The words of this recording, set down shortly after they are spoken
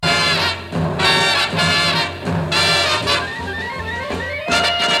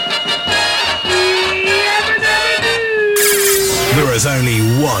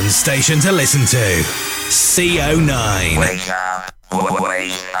one station to listen to. CO9. Wake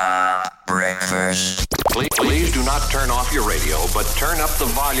up, breakfast. Please do not turn off your radio, but turn up the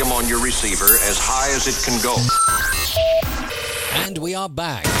volume on your receiver as high as it can go. And we are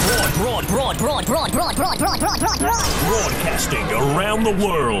back. Broadcasting around the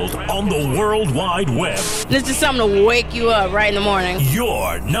world on the World Wide Web. This is something to wake you up right in the morning.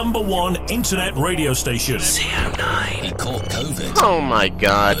 Your number one internet radio station. CO9. He caught COVID. Oh my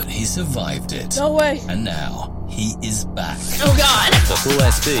God. But he survived it. No way. And now he is back. Oh God. The full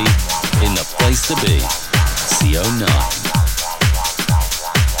SB in the place to be. CO9.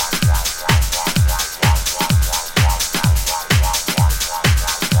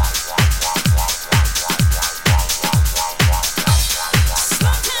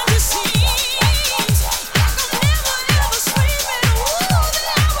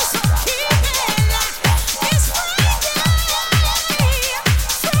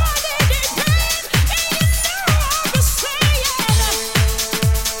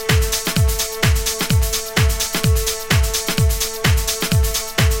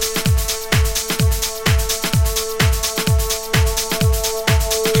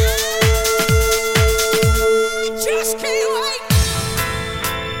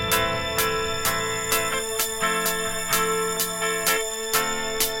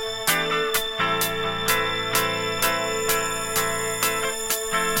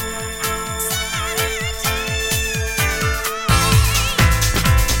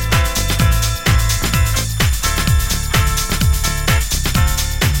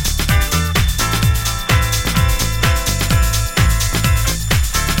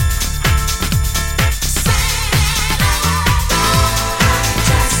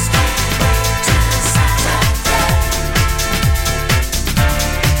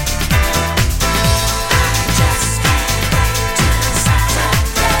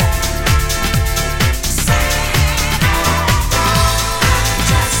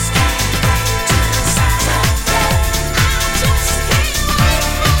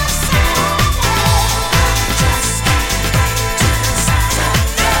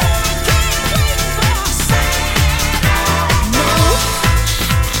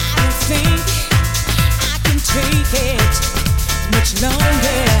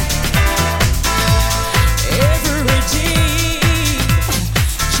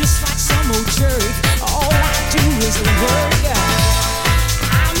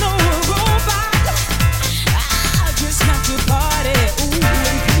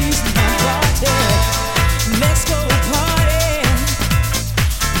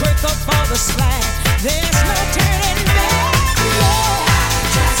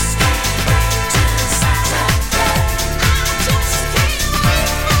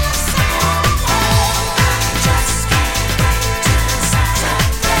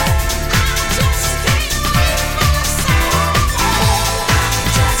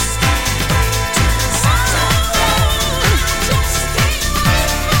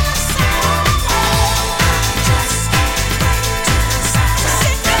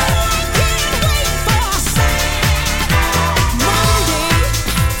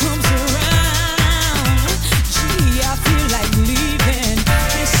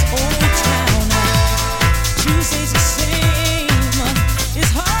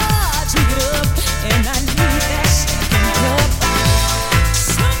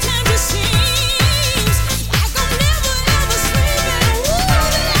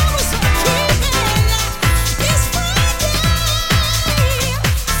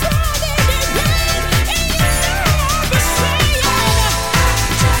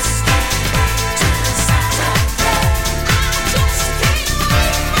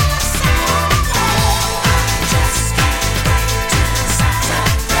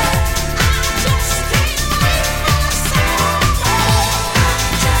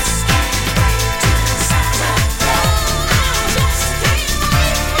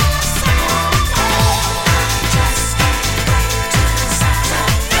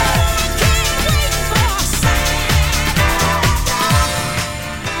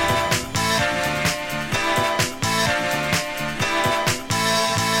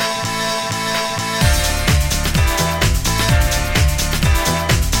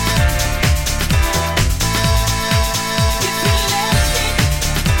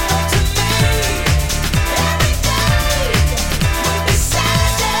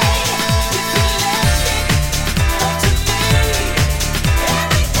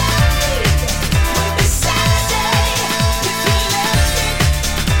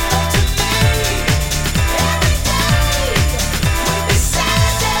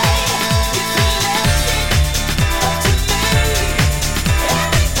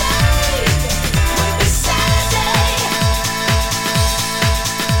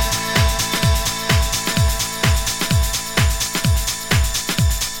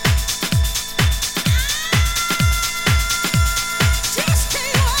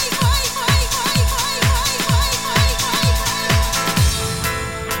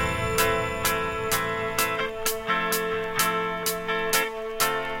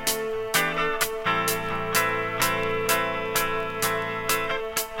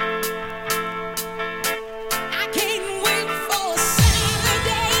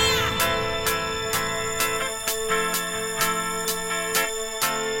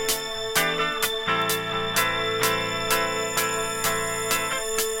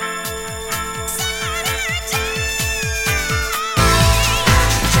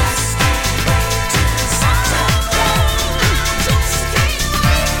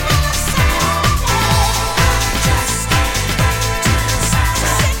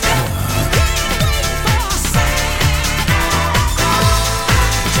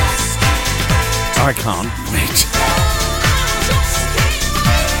 I can't wait.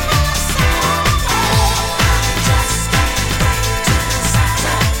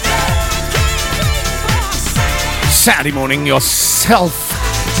 Saturday morning, yourself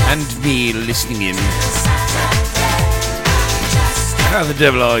and me listening in. How the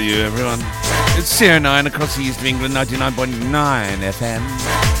devil are you, everyone? It's CO9 across the east of England, 99.9 FM.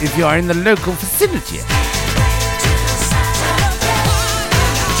 If you are in the local vicinity.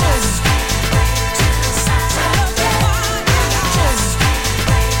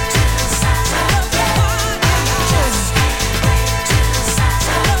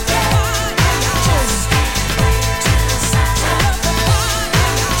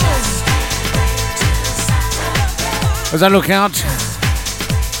 As I look out,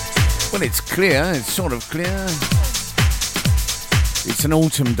 well, it's clear, it's sort of clear. It's an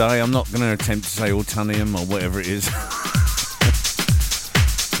autumn day. I'm not going to attempt to say autumnium or whatever it is.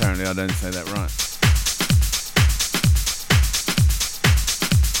 Apparently I don't say that right.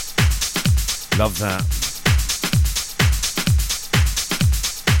 Love that.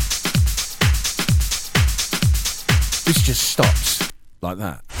 This just stops like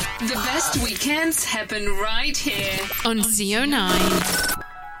that. The best weekends happen right here on CO9.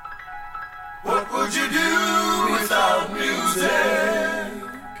 What would you do without music?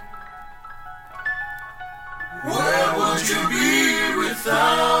 Where would you be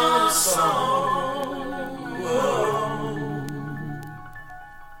without a song? Whoa.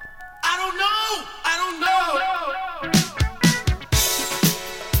 I don't know.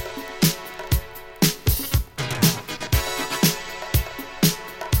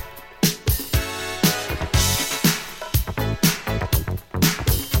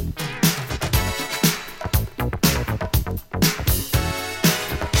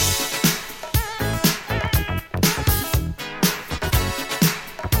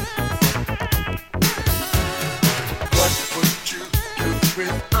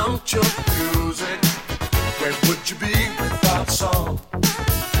 Your music, where would you be without song?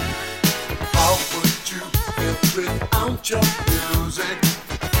 How would you feel without your music?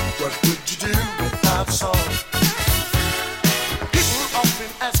 What would you do without song? People often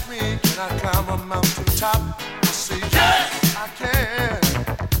ask me, can I climb a mountain top? I say, yes, I can.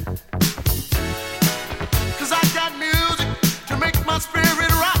 'Cause I got music to make my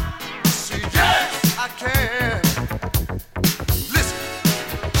spirit rock. I say, yes, I can.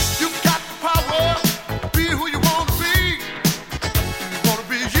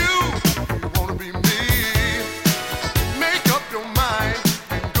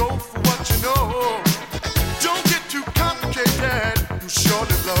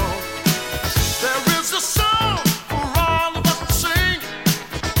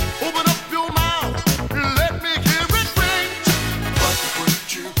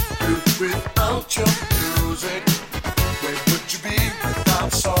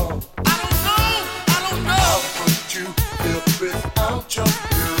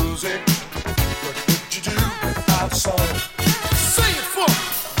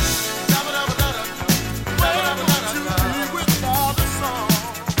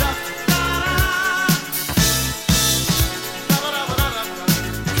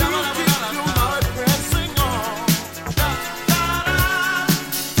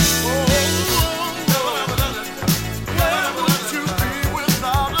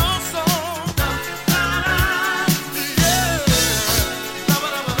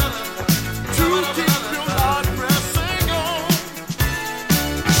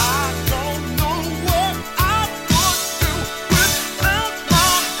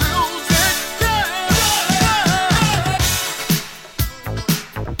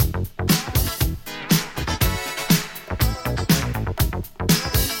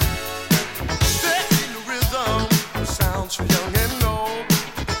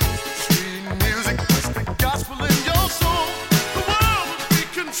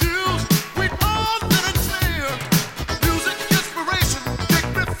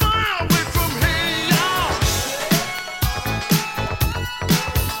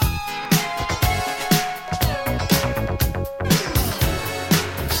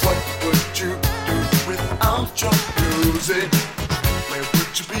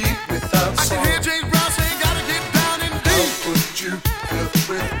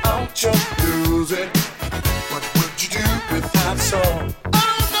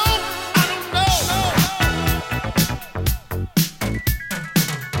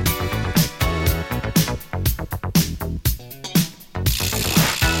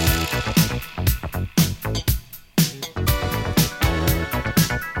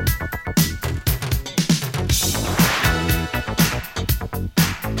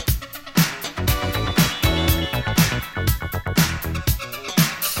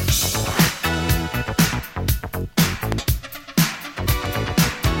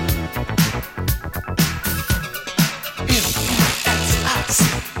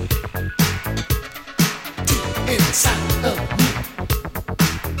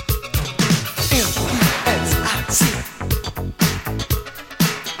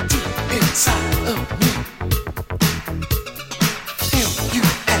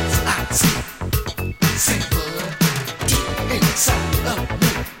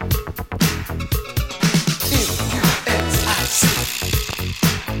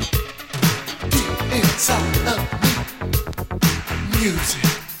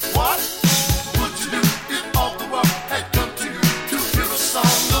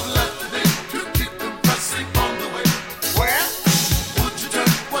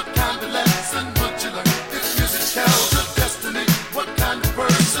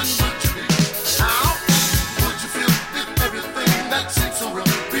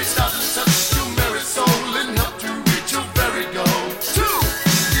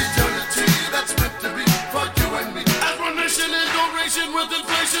 with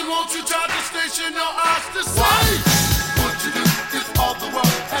inflation, won't you try to station your eyes to see? Why would you do if all the world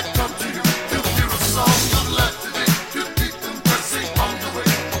had come to you? To hear a song of love today, to keep them pressing on the way.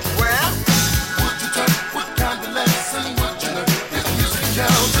 Where would you turn? What kind of lesson would you learn? If music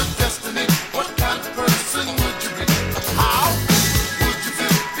held your destiny, what kind of person would you be? How would you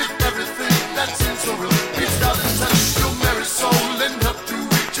feel if everything that seems so real reached out and touched your merry soul and helped you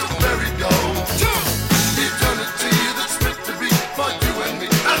reach your very goal? Eternity that's meant to be for you and me.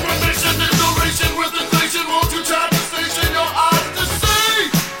 Admiration and duration with inflation, won't you try to station your eyes to see?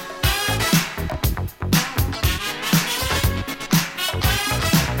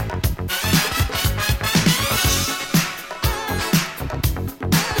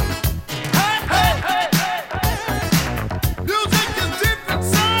 Music is deep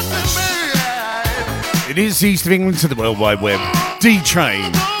inside of me. It is East of England to the World Wide Web.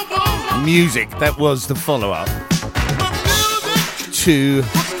 D-Train. Music. That was the follow-up to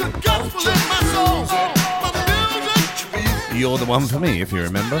You're the One for Me, if you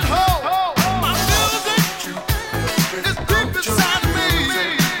remember.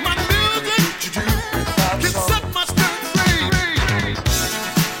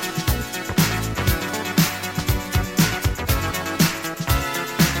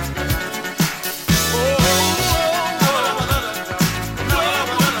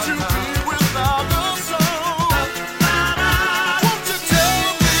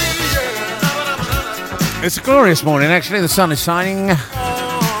 It's a glorious morning, actually. The sun is shining.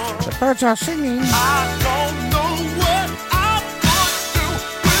 The birds are singing. I don't know what I would do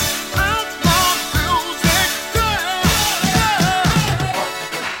without my music. What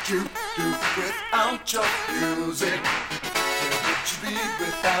would you do without your music? Where would you be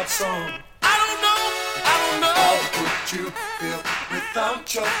without song? I don't know. How would you feel without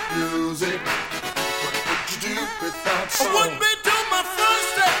your music? What would you do without song? I wouldn't be doing my first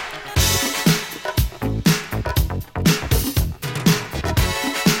step.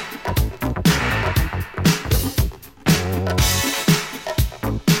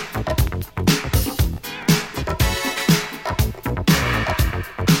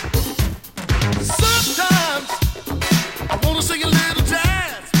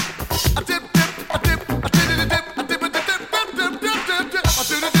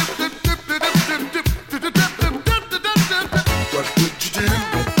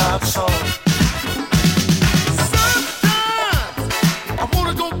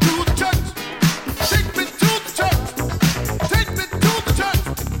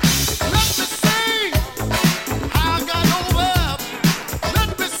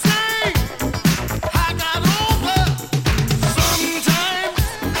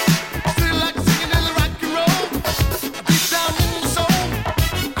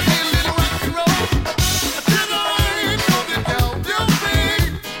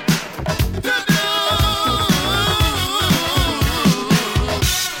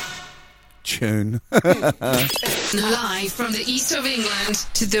 Live from the east of England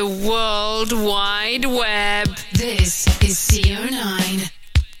to the World Wide Web, this is CO9.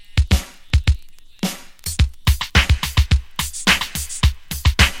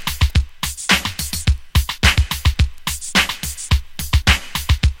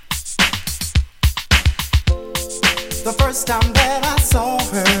 The first time that I saw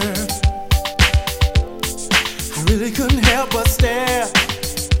her, I really couldn't help but stare.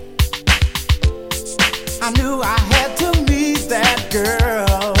 I knew I had to meet that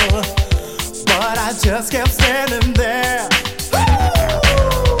girl, but I just kept standing there.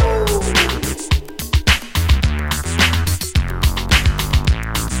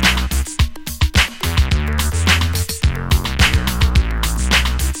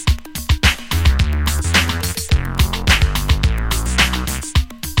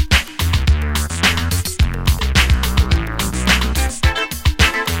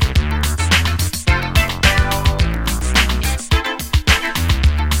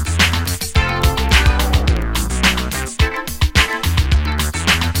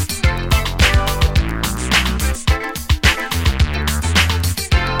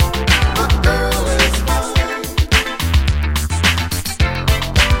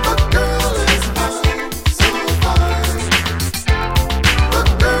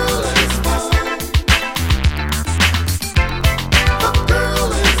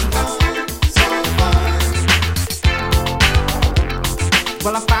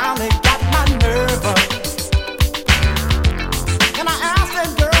 Well, I finally got my nerve up, and I asked that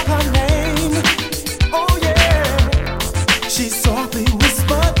girl her name. Oh yeah, she softly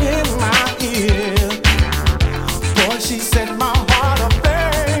whispered in my ear. Boy, she set my heart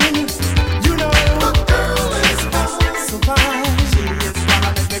aflame. You know, the girl is fine, so fine. She is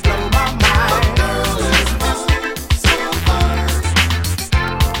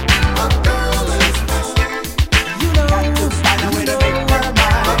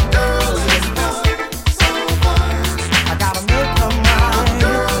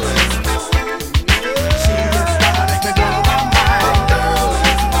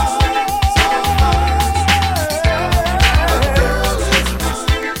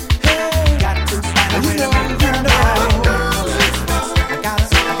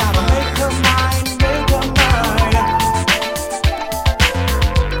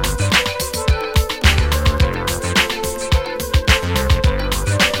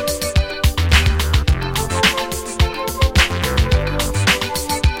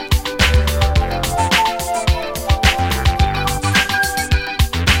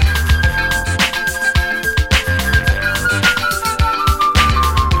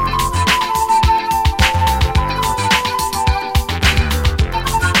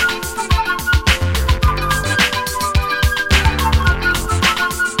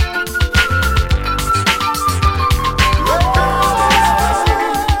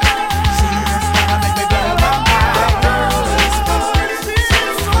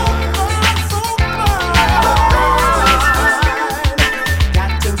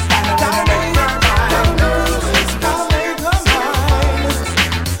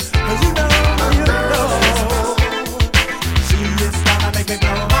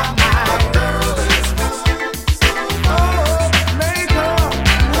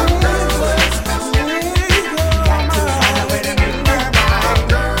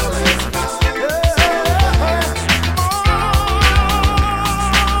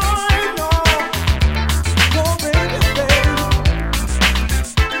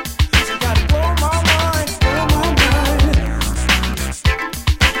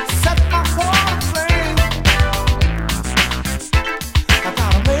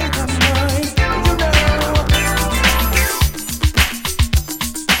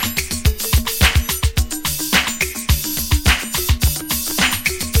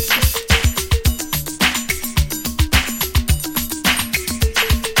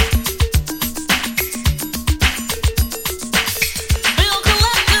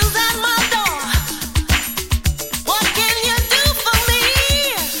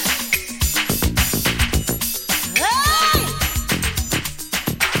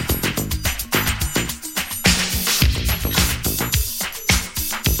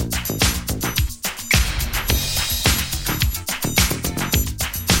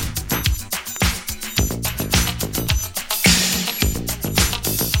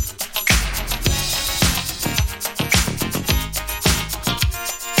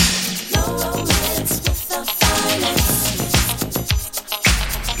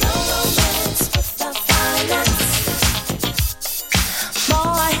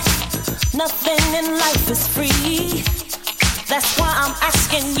Nothing in life is free. That's why I'm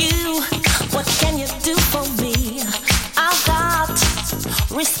asking you, what can you do for me? I've got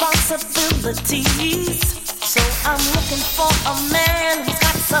responsibilities, so I'm looking for a man who's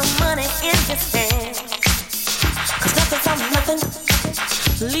got some money in his hand. 'Cause nothing from nothing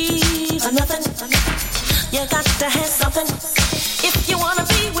leaves nothing. You got to have something if you wanna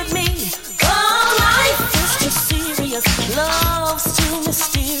be with me. Oh, life is too serious, love's too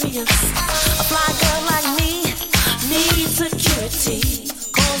mysterious. A fly girl like me needs security,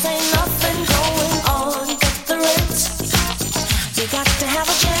 'cause ain't nothing going on but the rent. You got to have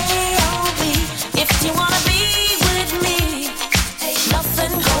a J.O.B. if you wanna be with me. Ain't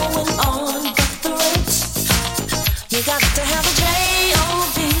nothing going on but the rent. You got to have a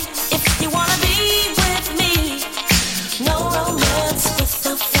J.O.B. if you wanna be with me. No romance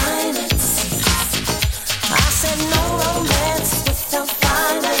without finance. I said no romance without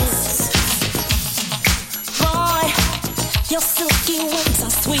finance. Boy, your silky words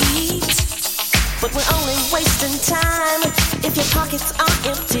are sweet, but we're only wasting time if your pockets are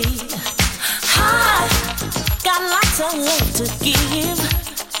empty. I got lots of love to give,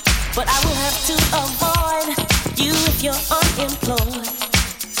 but I will have to avoid you if you're unemployed.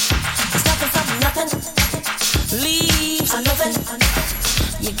 'Cause nothing from nothing leaves nothing.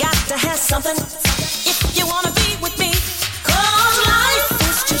 You got to have something if you wanna be with me. 'Cause life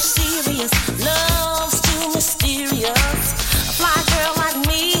is too serious, love's too mysterious. A fly girl like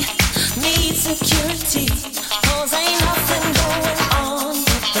me needs security, 'cause ain't nothing going on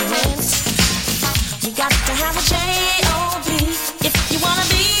but the rent. You got to have a J.O.B. if you wanna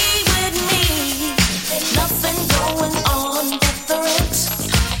be with me. Ain't nothing going on but the rent.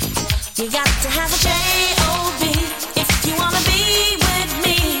 You got to have a J.O.B. if you wanna be with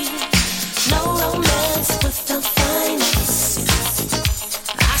me. No romance without finance.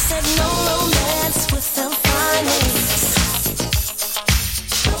 I said no romance without finance.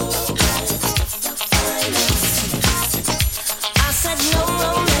 No romance without finance. I said no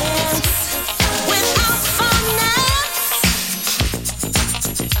romance without finance.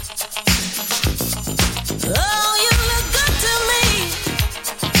 Oh, you look good to me.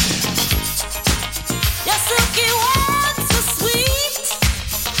 Your silky words are sweet,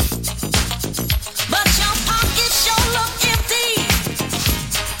 but your pockets sure look empty.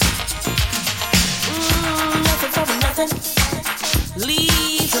 Nothing for nothing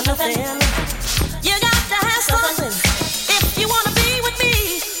leaves nothing. You got to have something if you wanna be with me.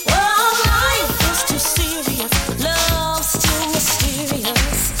 Oh, life is too serious, love's too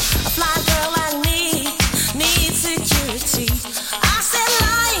mysterious. A fly girl like me needs security. I said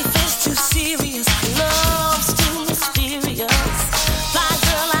life is too serious, love's too mysterious. Fly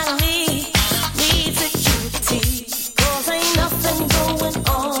girl like me needs security, 'cause ain't nothing going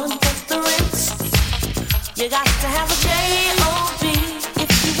on but the rent. You got to have a J.O.B. if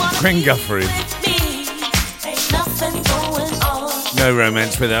you wanna Craig be Guthrie. with me. Ain't nothing going on. No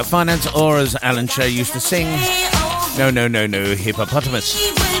romance without finance, or as Alan Shea used to sing, no, no, no, no, hippopotamus.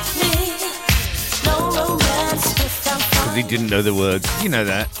 Be with me. No romance without Because he didn't know the words. You know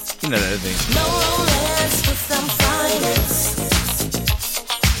that. You know that thing. no romance without finance.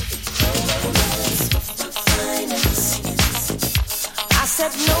 No romance without finance. I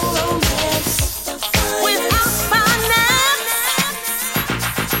said no romance without finance.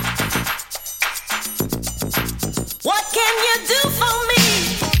 What can you do for me?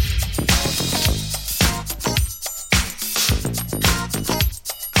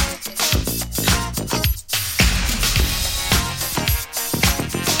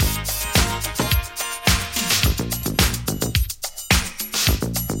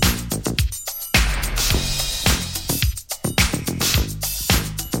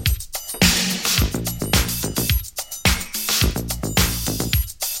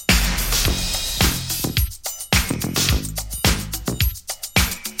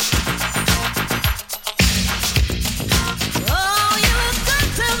 Oh, you look good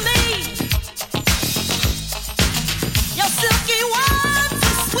to me. Your silky words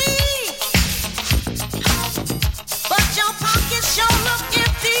are sweet, but your pockets sure look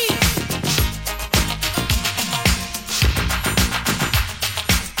empty.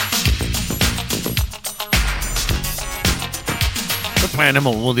 We're playing them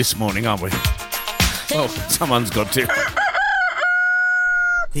all this morning, aren't we? Well, someone's got to.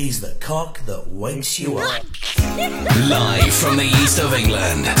 He's the cock that wakes you up. Live from the east of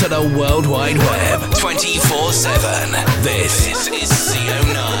England to the World Wide Web, 24/7. This is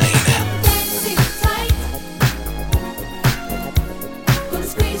CO9. Dancing tight,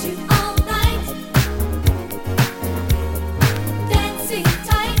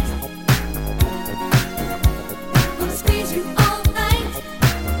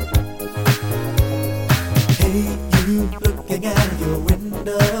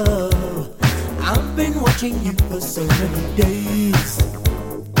 so many days.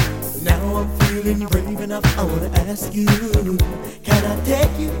 Now I'm feeling brave enough, I wanna ask you, can I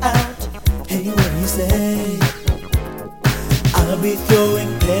take you out? Hey, what do you say? I'll be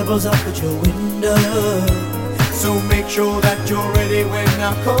throwing pebbles up at your window, so make sure that you're ready when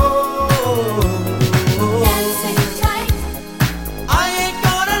I call. Dancing tight, I ain't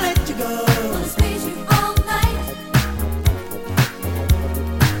gonna let you go. gonna squeeze you all night.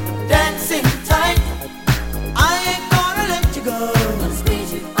 Dancing tight, I ain't gonna let you go. Gonna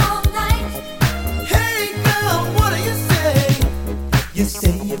squeeze you all night. Hey girl, what do you say? You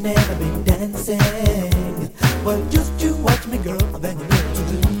say you've never been dancing. Well, just you watch me, girl, then you know what to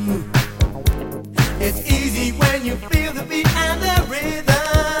do. It's easy when you feel the beat and the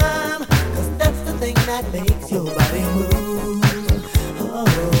rhythm, 'cause that's the thing that makes your body move. Oh,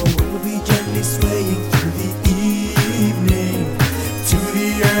 we'll be gently swaying through the evening to the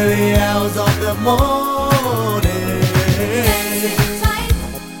early hours of the morning. Dancing tight,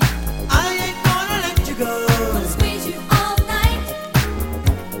 I ain't gonna let you go. gonna squeeze you all night.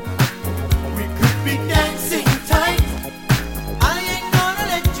 We could be dancing tight. I ain't gonna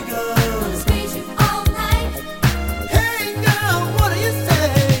let you go. Gonna squeeze you all night. Hey girl, what do you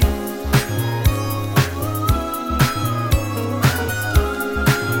say?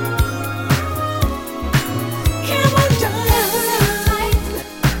 Come on, Dancing darling. tight,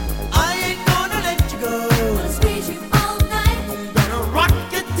 I ain't gonna let you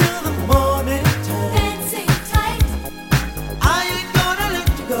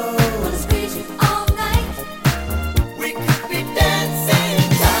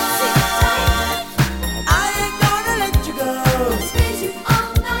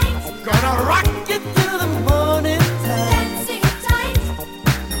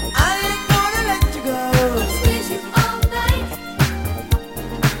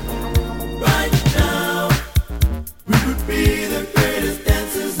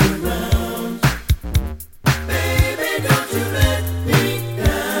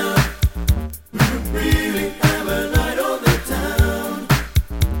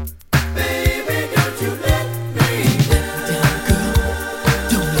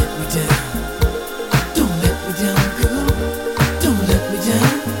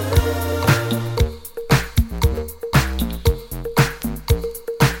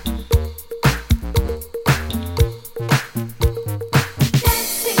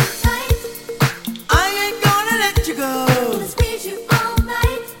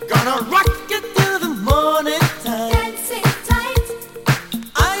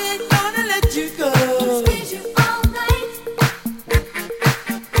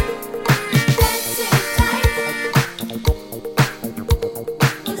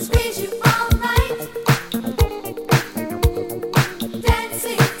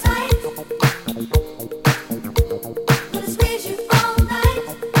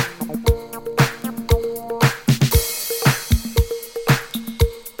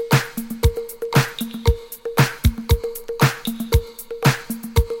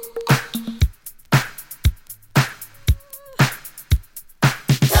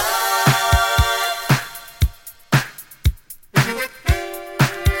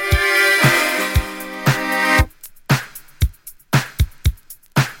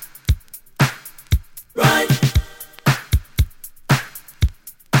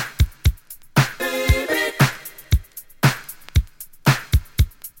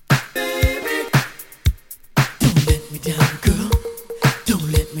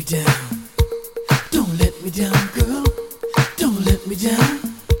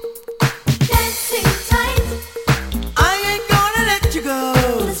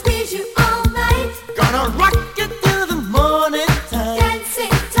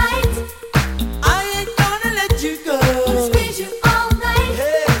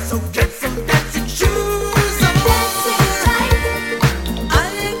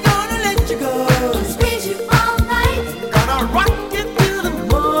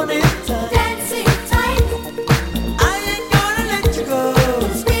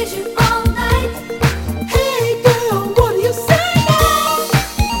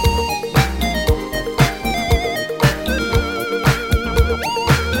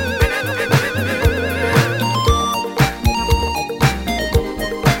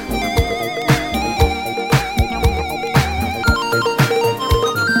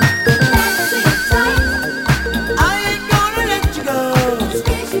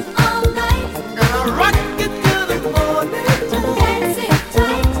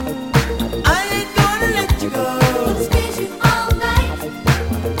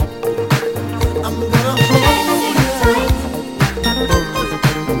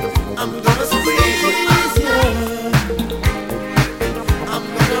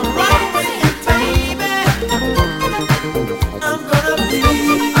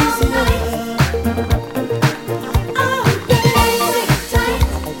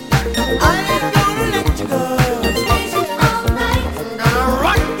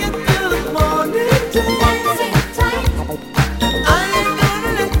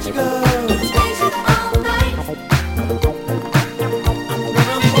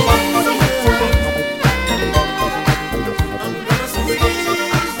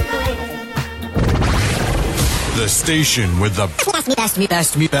The station with the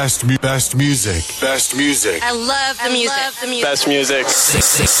best music. Best music. I love the music. Best music.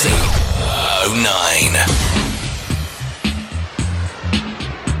 609.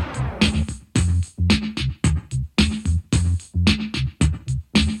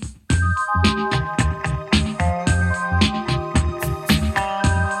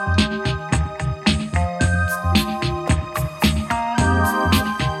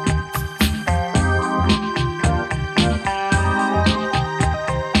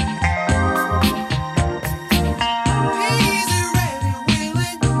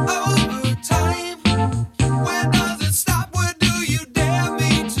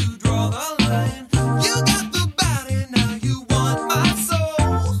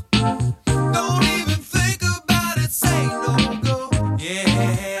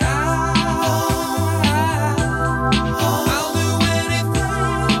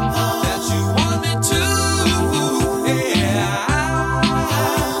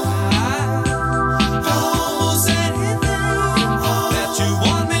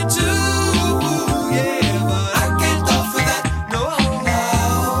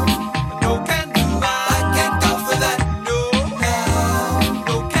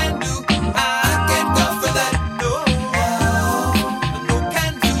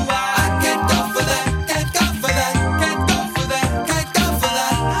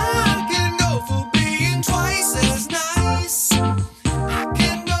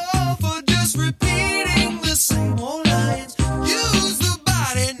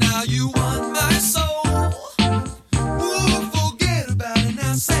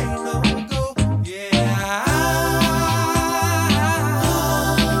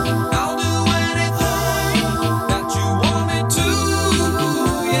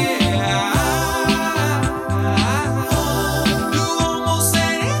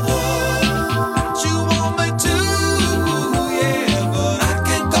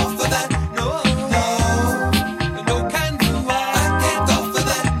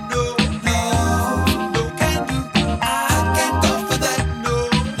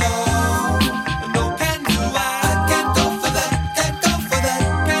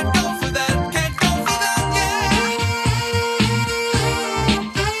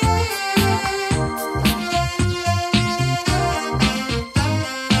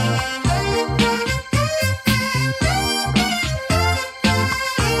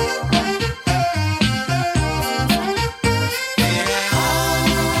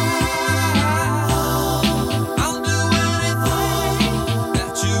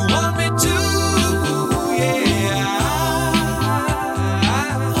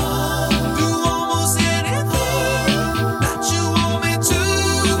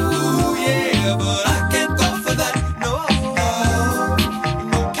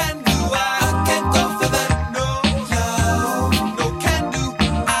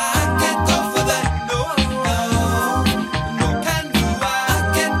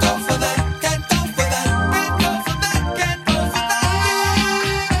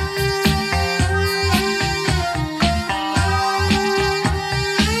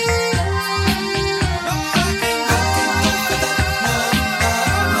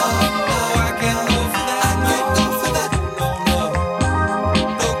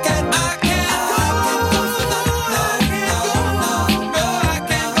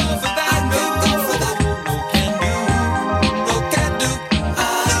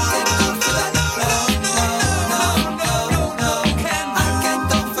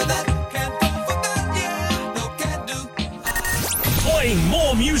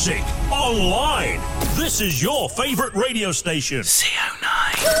 music online. This is your favorite radio station.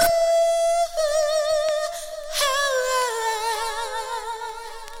 CO9.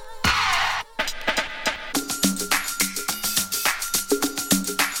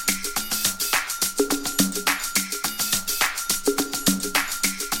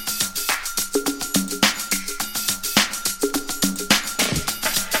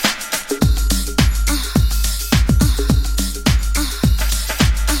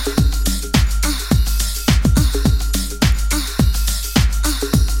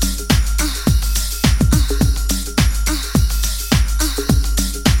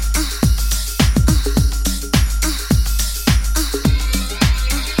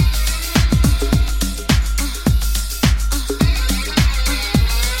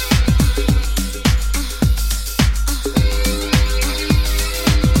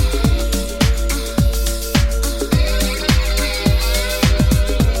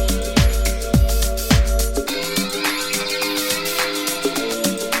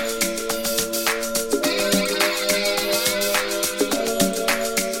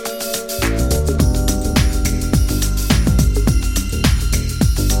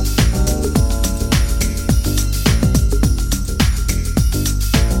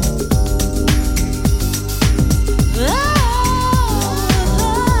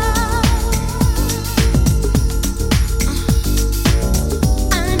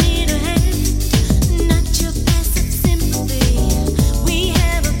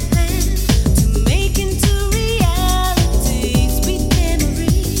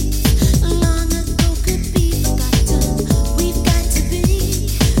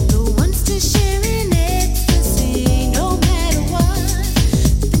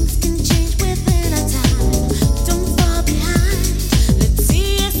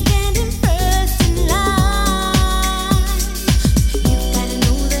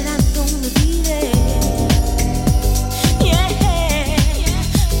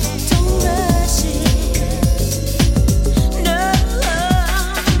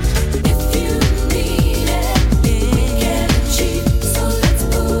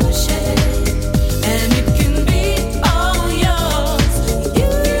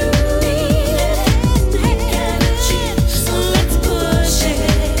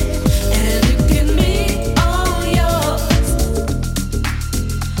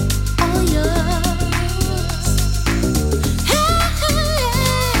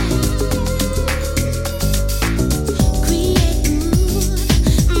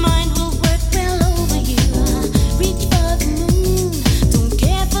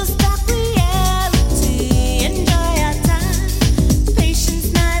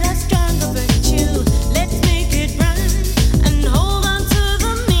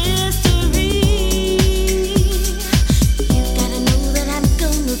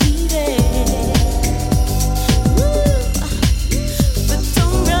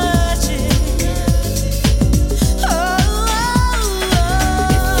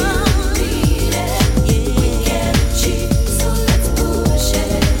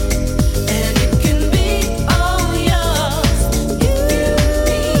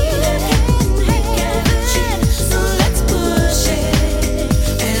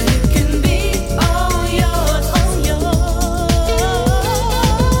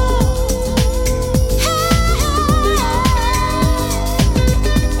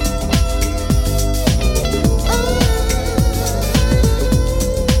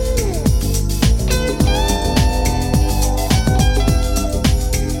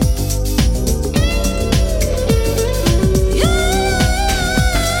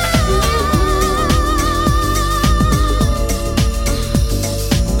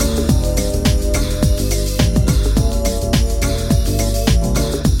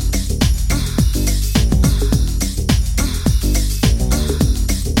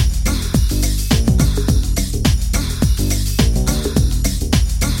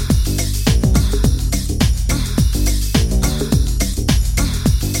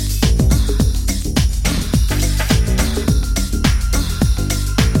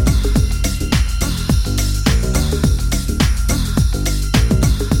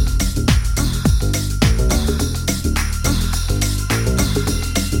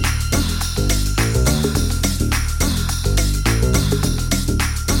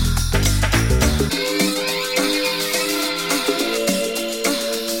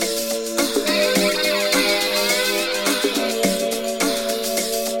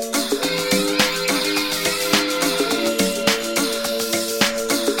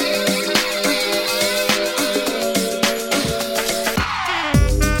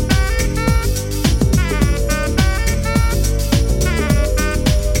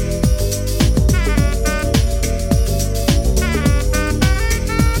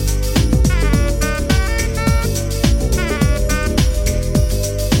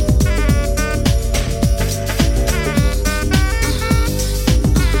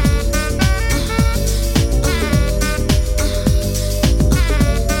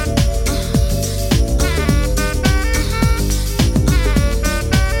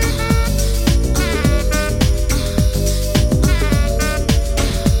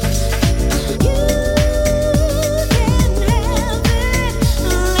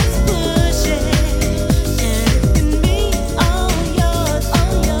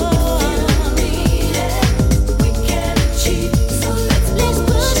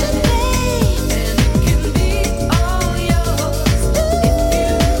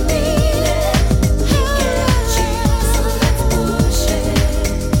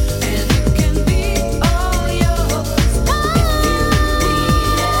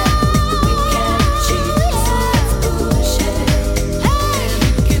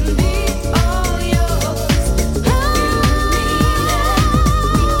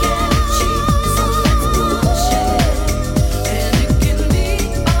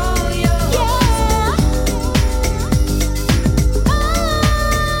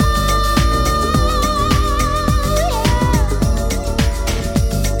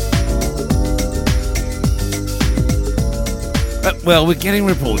 Well, we're getting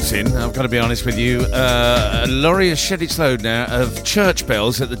reports in, I've got to be honest with you. A lorry has shed its load now of church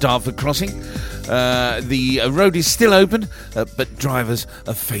bells at the Dartford crossing. The road is still open, but drivers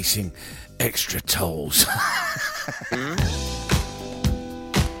are facing extra tolls.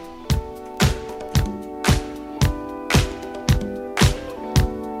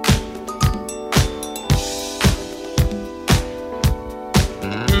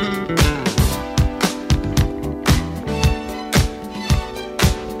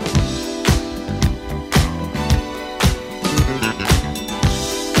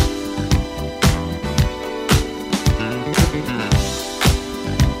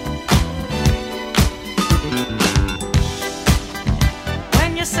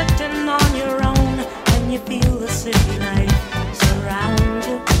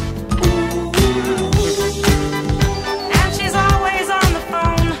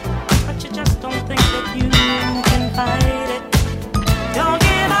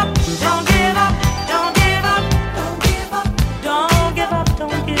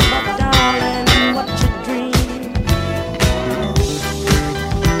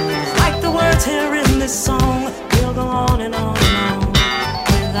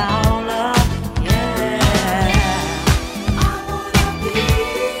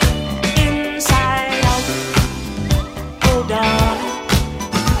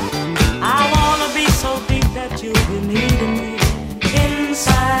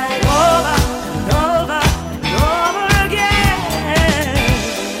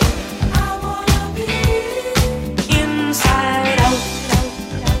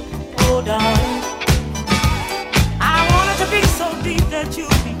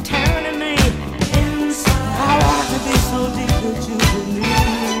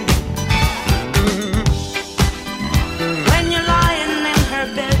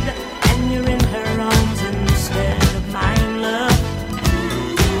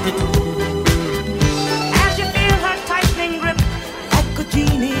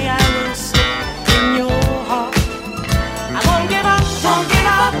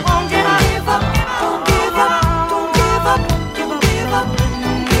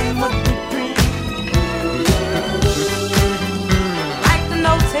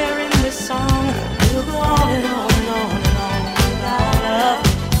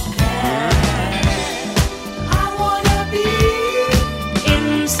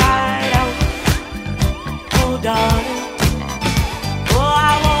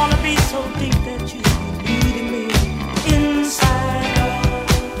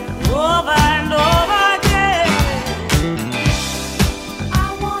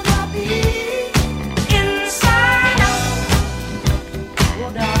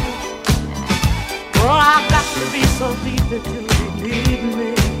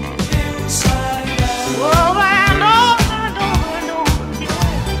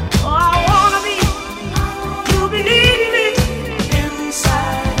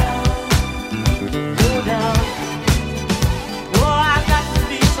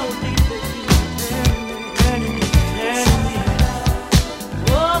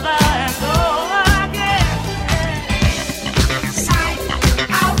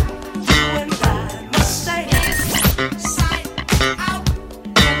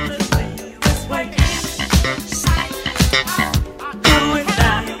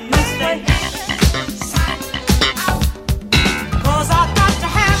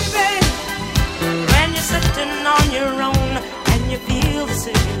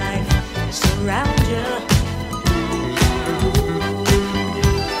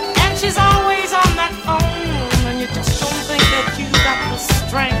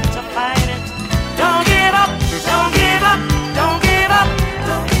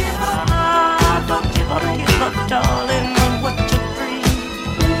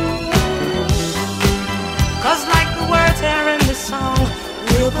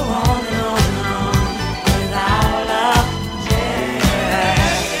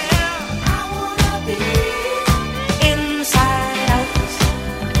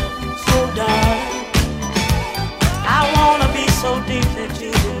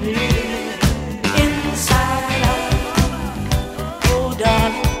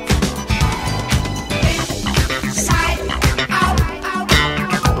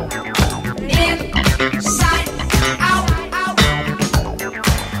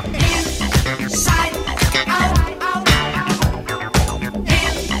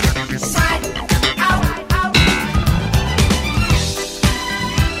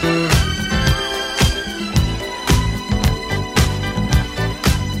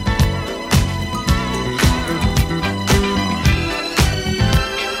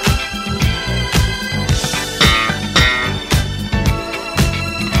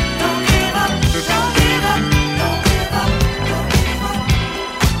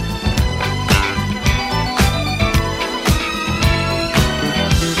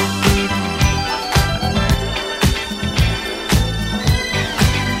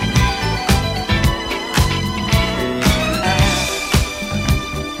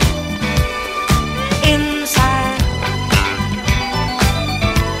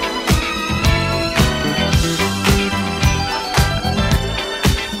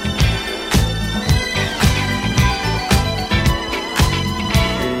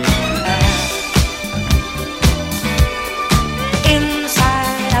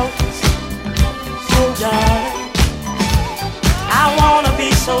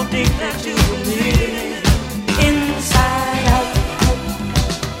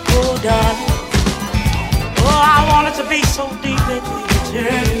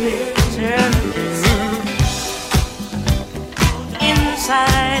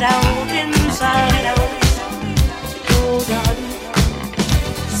 inside out. Oh, darling.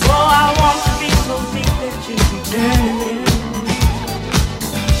 So I want to be so deep that you can turn me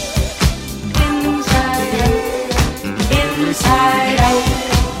inside out, inside out.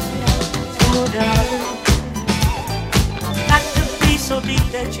 Oh, darling. Got to be so deep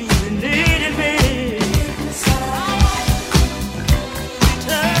that you needed me.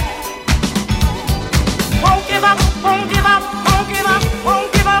 Won't give up, won't give up, won't give up,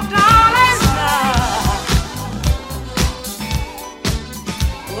 won't give up, darling.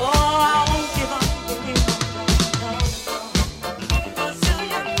 Oh, I won't give up, won't give up, darling.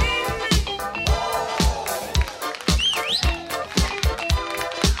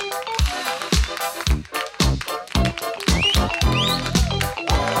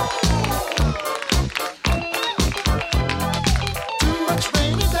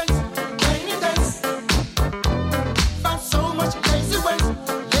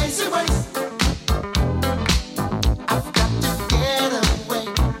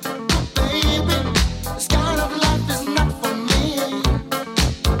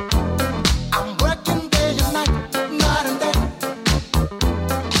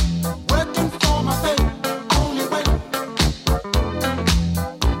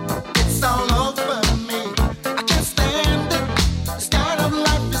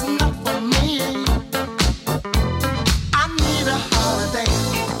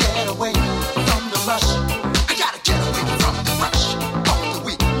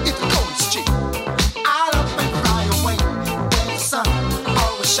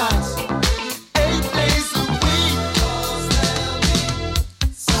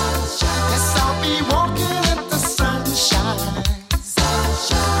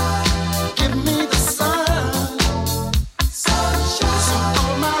 Till you need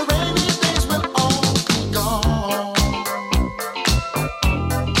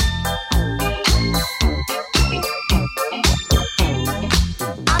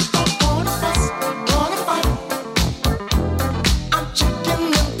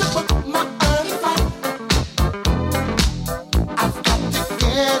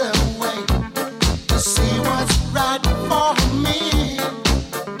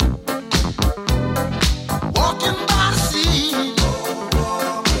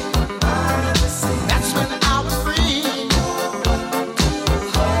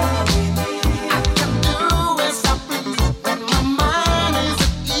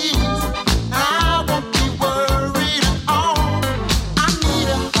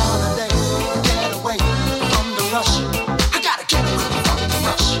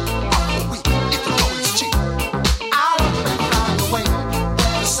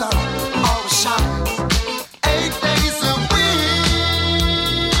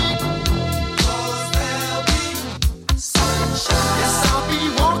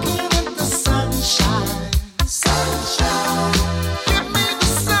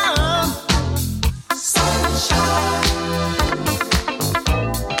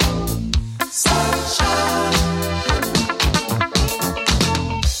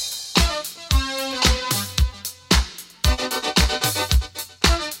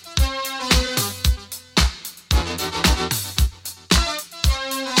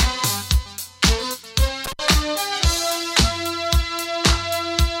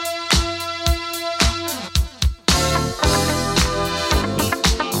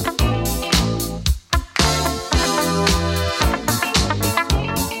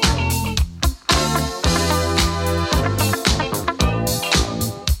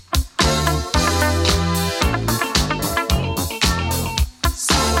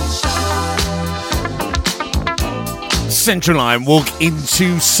Central Line, walk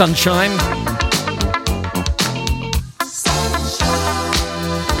into sunshine.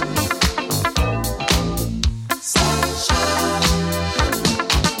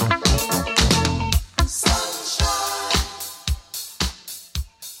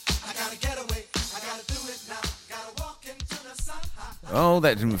 Oh,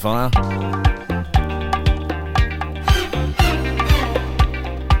 that didn't fire.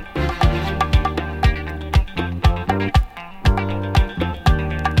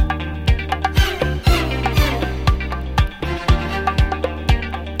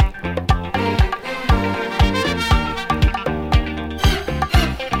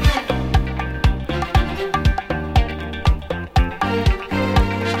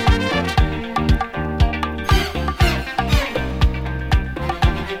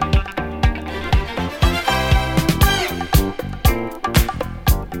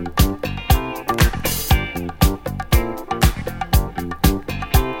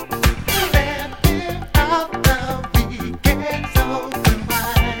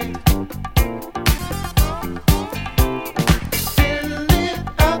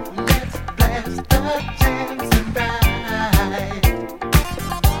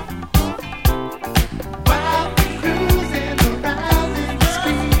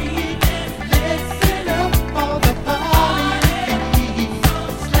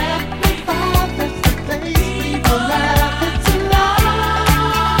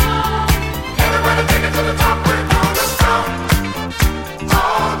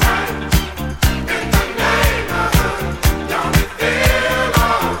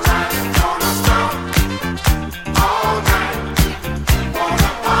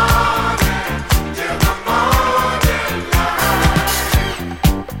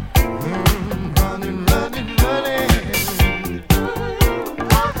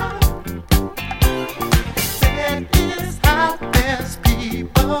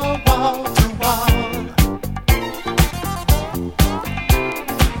 people wall to wall.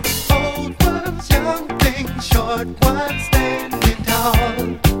 Old ones, young things, short ones, standing tall.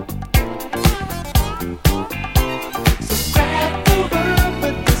 So grab the world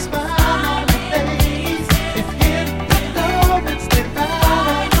with a smile on your face and hit the road and stay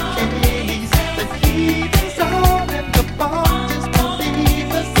right on your case. The heat is on and the bomb just won't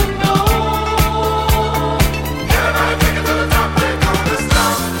leave us alone. Can I take it to the top? We're gonna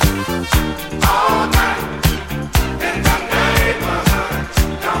stop all night in the neighborhood.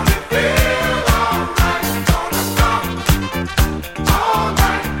 Don't it feel alright? Gonna stop all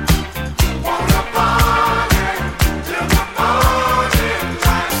night. Wanna party till the morning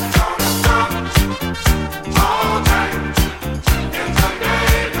light. Gonna stop all night in the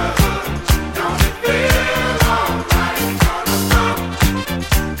neighborhood. Don't it feel alright? Gonna stop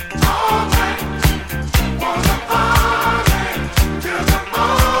all night. Wanna party till the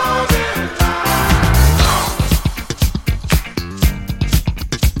morning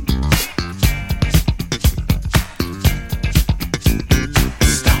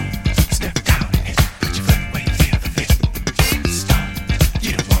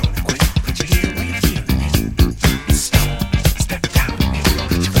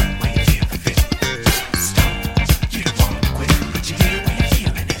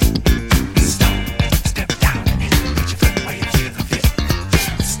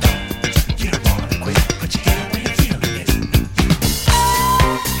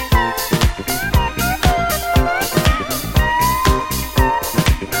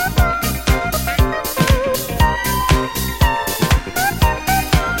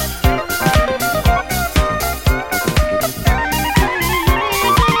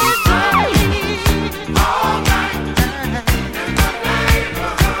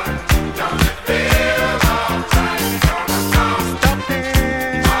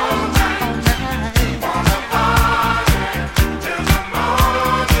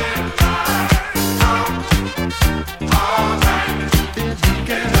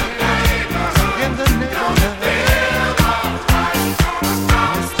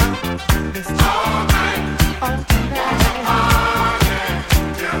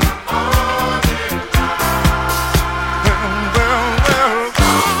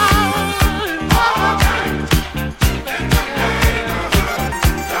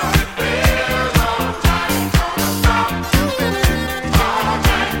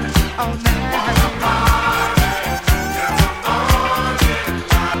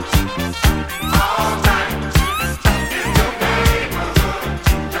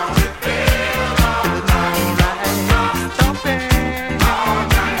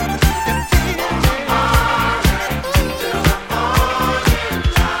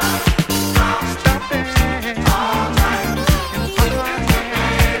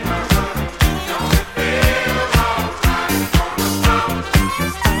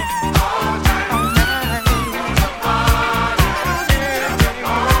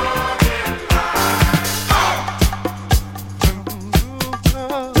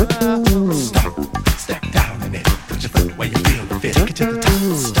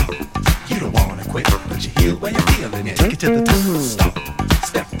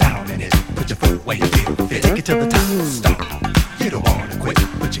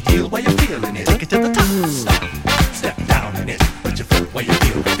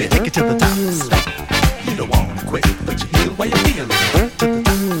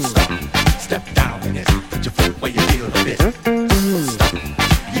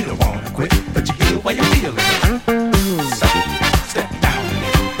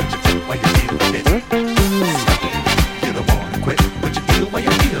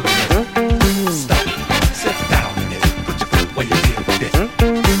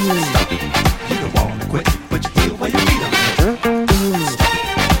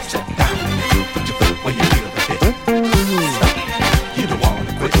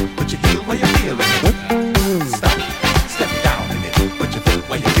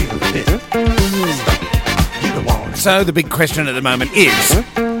So the big question at the moment is,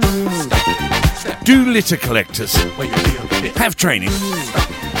 do litter collectors have training,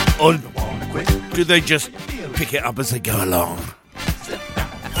 or do they just pick it up as they go along?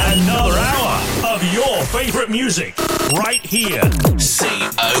 Another hour of your favourite music, right here.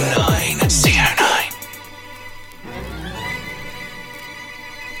 CO9. CO9.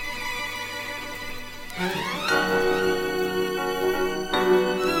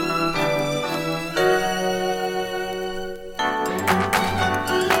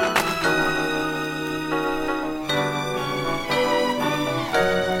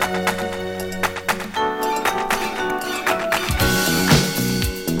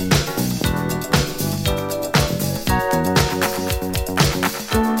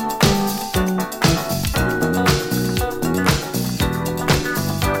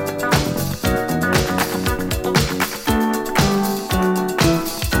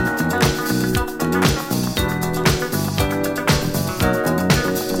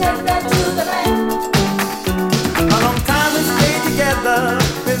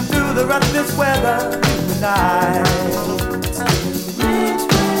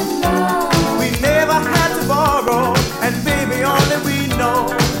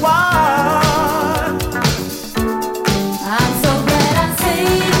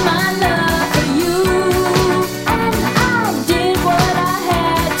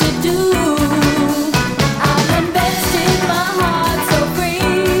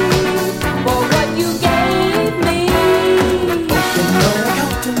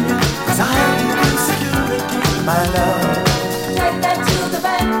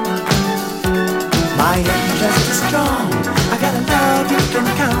 My interest is strong. I got a love you can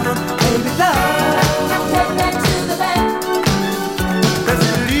count on, baby love. Take that to the bank. Best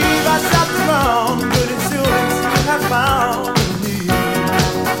believe I shopped around. Good insurance you have found me.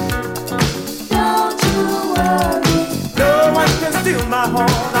 Don't you worry. No one can steal my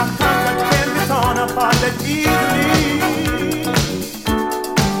heart. Our contract can be torn apart that easily.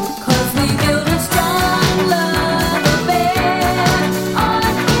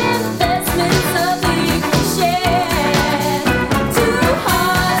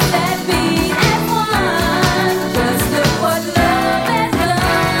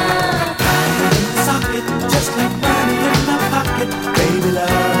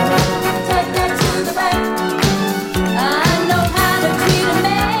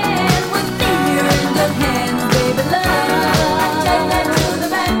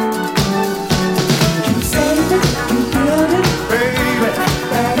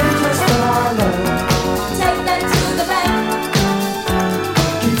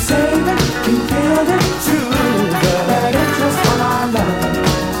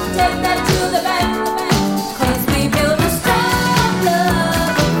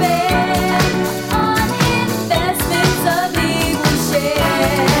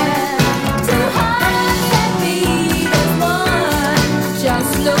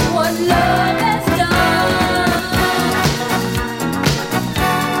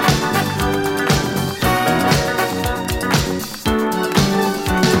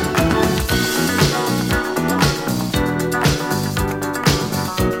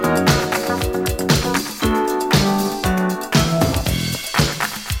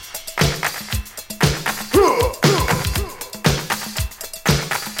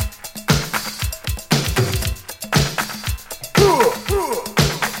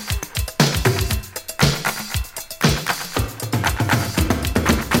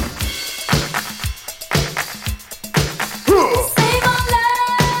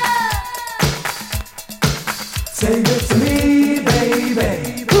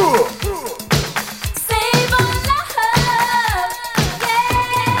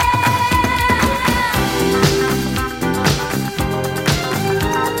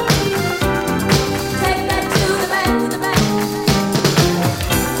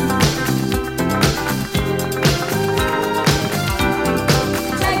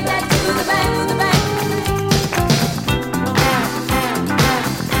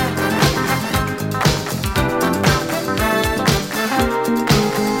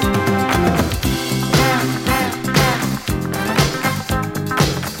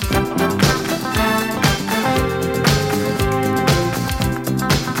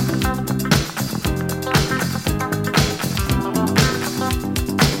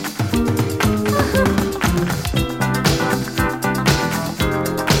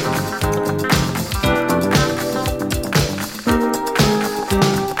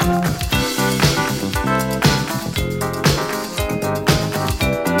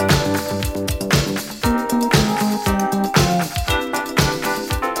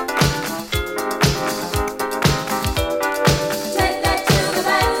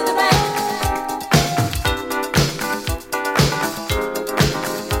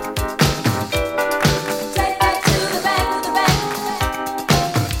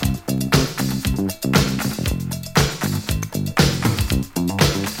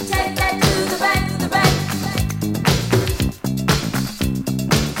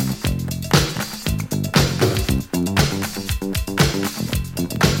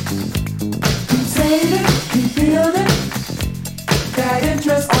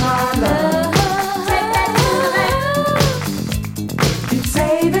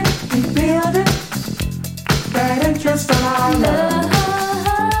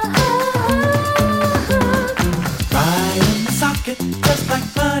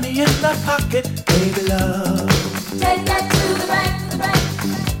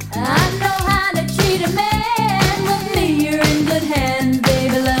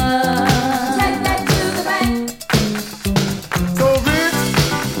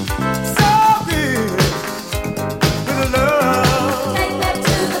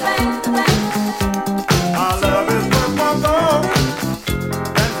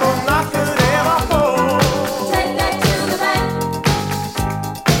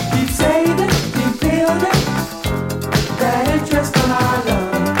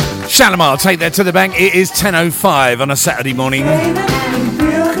 Shalimar, take that to the bank. It is 10:05 on a Saturday morning.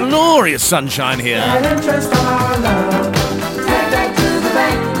 Glorious sunshine here.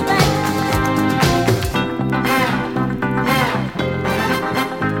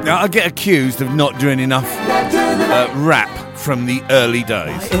 Now, I get accused of not doing enough rap from the early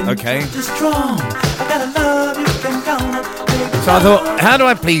days, okay? So I thought, how do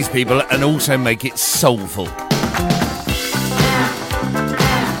I please people and also make it soulful?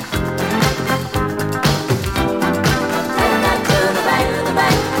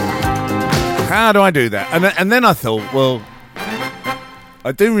 How do I do that? And then I thought, well,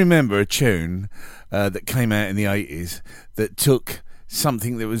 I do remember a tune that came out in the 80s that took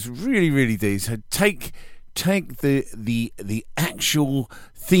something that was really, really deep. So take the actual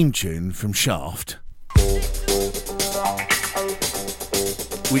theme tune from Shaft,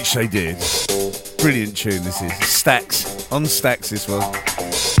 which they did. Brilliant tune this is. Stax. On Stax this was.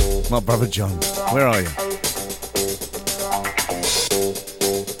 My brother John. Where are you?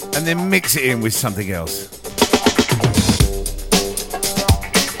 And then mix it in with something else.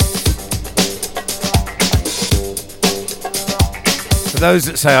 For those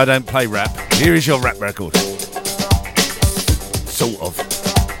that say I don't play rap, here is your rap record. Sort of.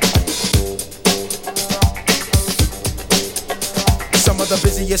 Some of the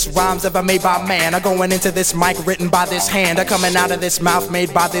busiest rhymes ever made by man are going into this mic written by this hand, are coming out of this mouth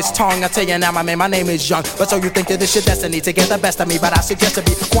made by this tongue. I tell you now, my man, my name is Young. But so you think that this your destiny to get the best of me? But I suggest to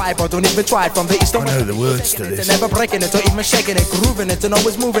be quiet, bro. Don't even try it. From the east to west. I know the words to this. Never breaking it or even shaking it, grooving it, and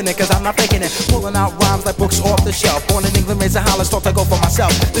always moving it, cause I'm not faking it. Pulling out rhymes like books off the shelf. Born in England, raised in Holland, taught to go for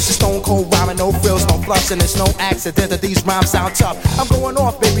myself. This is stone cold rhyming, no frills, no fluffs, and it's no accident that these rhymes sound tough. I'm going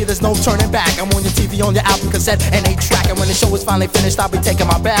off, baby, there's no turning back. I'm on your TV, on your album cassette, and 8-track. And when the show is finally finished, I'll be taking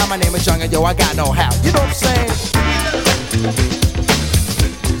my bow. My name is Young, and yo, I got no how. You know what I'm saying?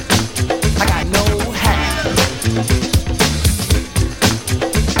 I got no how.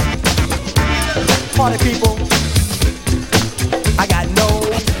 Party people, I got no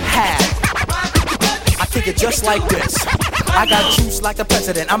how. I kick it just like this. I got juice like the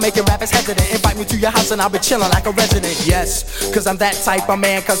president. I'm making rappers hesitant. Invite me to your house and I'll be chilling like a resident. Yes, cause I'm that type of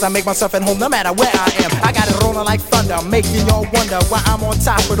man. Cause I make myself at home no matter where I am. I got it rolling like thunder, making y'all wonder why I'm on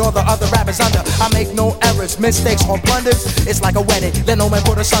top with all the other rappers under. I make no errors, mistakes or blunders. It's like a wedding, let no man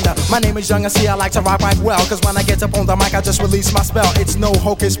put us under. My name is Young and see I like to rock right well. Cause when I get up on the mic I just release my spell. It's no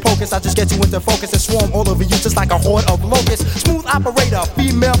hocus pocus, I just get you into focus and swarm all over you just like a horde of locusts. Smooth operator,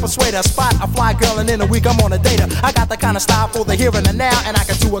 female persuader. Spot a fly girl and in a week I'm on a data. I got the kind of style for the here and the now, and I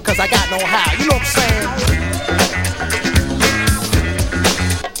can do it cause I got no how. You know what I'm saying?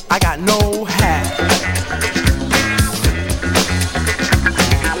 I got no how.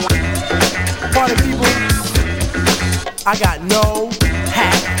 Party people, I got no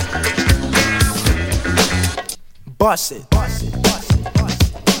how. Bust it. Bust it. Bust it. Bust it.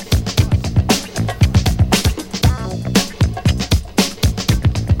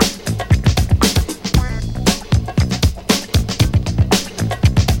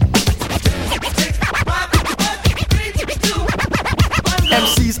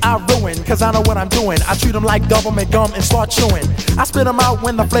 MCs I ruin, cause I know what I'm doing. I treat them like government gum and start chewing. I spit them out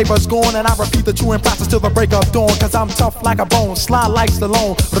when the flavor's gone, and I repeat the chewing process till the break of dawn. Cause I'm tough like a bone, sly like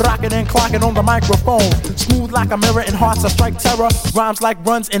Stallone, rocking and clocking on the microphone. Smooth like a mirror and hearts that strike terror. Rhymes like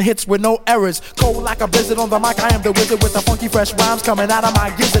runs and hits with no errors. Cold like a blizzard on the mic, I am the wizard with the funky fresh rhymes coming out of my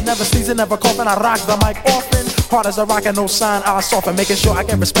gizzard. Never sneezing, never coughing, I rock the mic often. Hard as a rock and no sign, I soften. Making sure I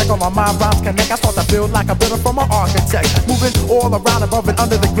get respect on my mind, rhymes connect. I start to build like a builder from an architect. Moving all around above and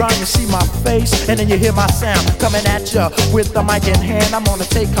under the ground, you see my face, and then you hear my sound coming at ya with the mic in hand. I'm gonna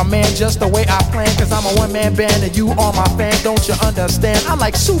take command just the way I plan, cause I'm a one-man band and you are my fan, don't you understand? I'm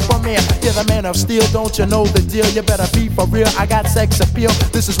like Superman, you're the man of steel, don't you know the deal? You better be for real, I got sex appeal.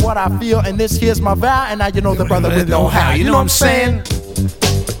 This is what I feel, and this here's my vow, and now you know the brother with no how. You know what I'm saying?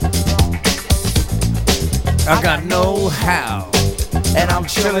 I got no how. And I'm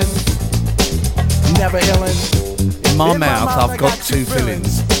chillin', never illin'. In my mouth, I've got two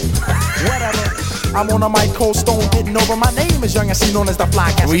fillings. Whatever. I'm on a mic, cold stone, getting over. My name is Young and see known as the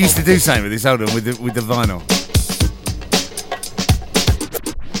Fly Cat. We used to do something with this, hold on, with the vinyl.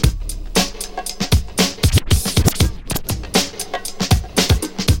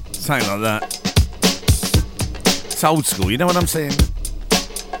 Something like that. It's old school, you know what I'm saying?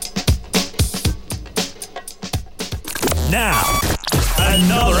 Now,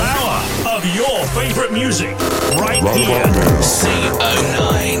 another hour of your favorite music right here.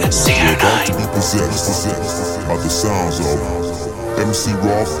 CO9. About to be possessed by the sounds of MC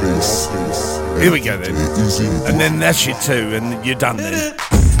Rawface. Here we go then. And then that's your two, and you're done then.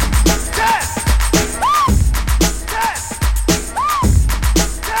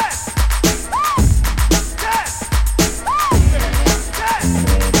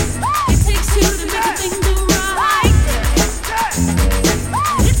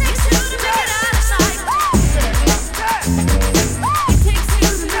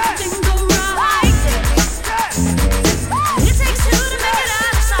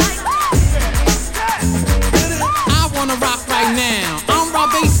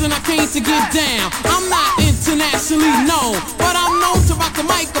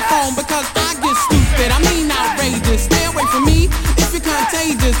 cause I get stupid. I mean outrageous. Stay away from me if you're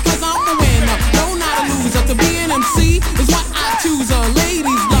contagious, cause I'm a winner, no, not a loser. To be an MC is what I choose.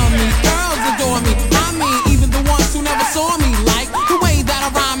 Ladies love me, girls adore me. I mean, even the ones who never saw me like the way that I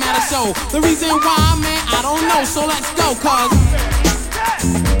rhyme at a show. The reason why, man, I don't know, so let's go, cause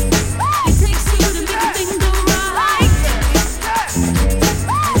it takes two to make a thing go right.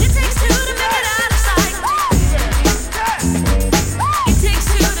 It takes two to make it out of sight. It takes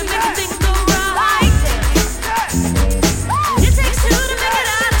two to make a thing go right. It takes two to make it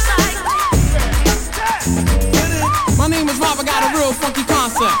out of sight. My name is Rob, I got a real funky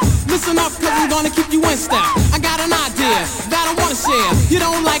concept. Listen up, cause I'm gonna keep you in step. I got an idea that I wanna share. You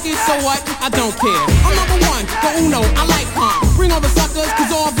don't like it, so what? I don't care. I'm number one, the uno, I like calm. Bring all the suckers,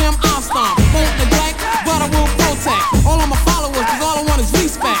 cause all of them I'll stomp. Won't neglect, but I will protect all of my followers, cause all I want is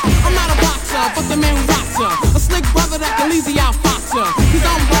respect. I'm not a boxer, but the man who rocks ya. A slick brother that can easy out fox ya. Cause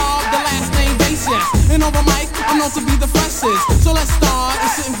I'm Bob, the last name Basis. And over mic, I'm known to be the freshest. So let's start,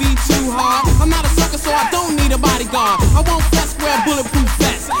 it shouldn't be too hard. I'm not a sucker, so I don't need a bodyguard. I won't flex, wear bulletproof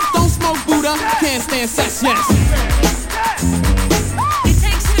vests. Don't smoke Buddha, can't stand sex, yes. It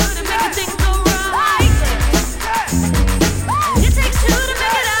takes two to make a thing go right. It takes two to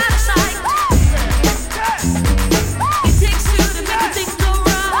make it out of sight. It takes two to make a thing go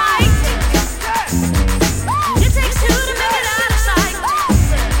right. It takes two to make it out of sight.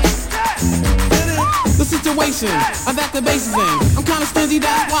 The situation that the bass is in, I'm kinda stingy,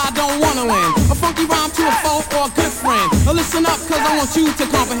 that's why I don't wanna win. A funky rhyme to a foe or a good friend. Now listen up, cause I want you to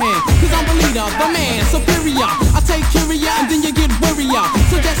comprehend. Cause I'm the leader, the man, superior. I take curia and then you get wearier.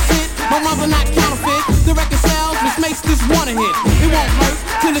 So just sit, my rhymes are not counterfeit. The record sells, which makes this one a hit. It won't hurt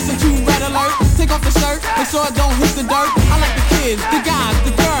to listen to Red Alert. Take off the shirt, make sure it don't hit the dirt. I like the kids, the guys,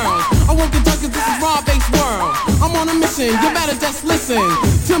 the girls. I won't get done cause this is raw-based world. I'm on a mission, you better just listen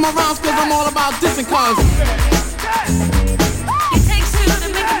to my rhymes cause I'm all about dissing cause it takes two to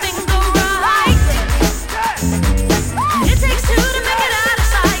make a thing go right. It takes two to make it out of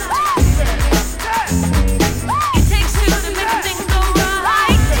sight. It takes two to make a thing go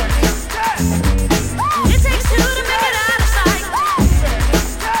right. It takes two to make it out of sight.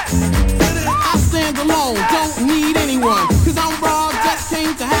 I stand alone, don't need anyone. Cause I'm raw, just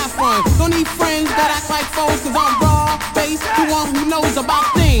came to have fun. Don't need friends that act like foes. Cause I'm raw, based, the one who knows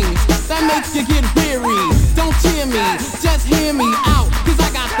about things that make you get weary. Don't cheer me, just hear me out. Cause I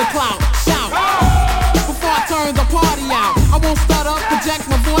got the clout, shout. Before I turn the party out, I won't stutter, project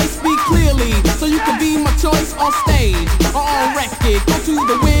my voice, speak clearly. So you can be my choice on stage or on record. Go to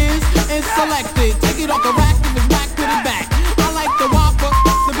the Wiz and select it. Take it off the rack, if it's back, put it back. I like the Whopper,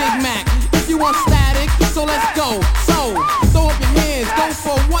 the Big Mac. If you want static, so let's go. So, throw up your hands, go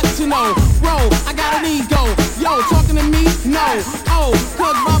for what you know. Bro, I got an ego. Yo, talking to me? No. Oh,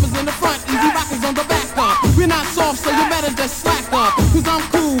 cause Robbers in the front, Easy Rockers on the back up. We're not soft, so you better just slack up. Cause I'm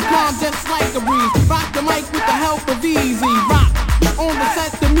cool, calm, just like a breeze. Rock the mic with the help of Easy Rock. On the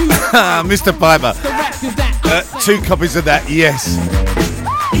set, the music. Mr. Piper. 2 copies of that, yes.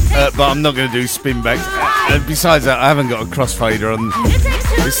 But I'm not going to do spin backs. Besides that, I haven't got a crossfader on.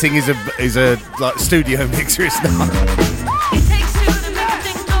 This thing is a like studio mixer. It's not. It takes two to make a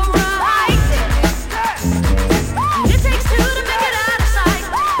thing go right. It takes two to make it out of sight.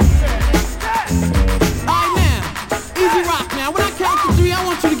 Alright now, Easy Rock now. When I count to 3, I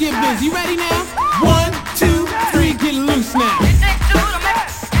want you to get busy. Ready now? 1, 2, 3, get loose now. It takes two to make it.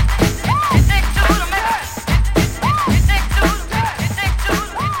 It takes two to make it. It takes two to make it. It takes two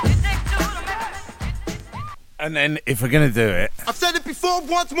to make it. And then, if we're going to do it, I've said it before,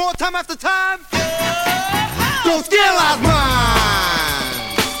 once more, time after time. Don't sterilize mine.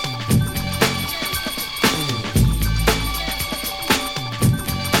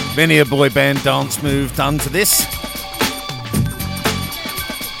 many a boy band dance move done to this.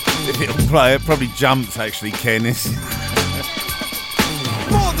 If it'll play, it probably jumps actually, Ken. More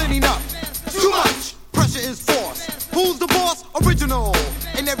than enough. Too much. Pressure is force. Who's the boss? Original.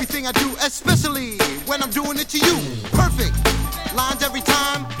 In everything I do, especially when I'm doing it to you. Perfect. Lines every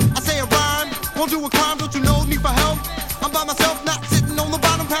time. I say a rhyme. Won't do a crime, don't you know? Need for help. I'm by myself, not sitting on the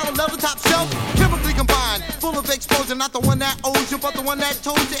bottom, parallel to top shelf. Chemically combined, full of exposure. Not the one that owes you, but the one that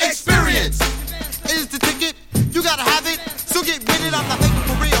told you. Experience is the ticket. You gotta have it. So get with it. I'm not making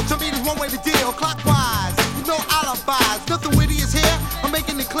for real. To me, there's one way to deal. Clockwise. There's no alibis. Nothing witty is here. I'm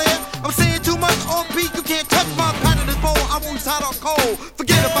making it clear. I'm saying too much on beat. You can't touch my pattern this bowl. I won't hot or cold.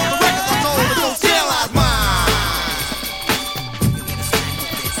 Forget about the records I sold. But don't sterilize mine.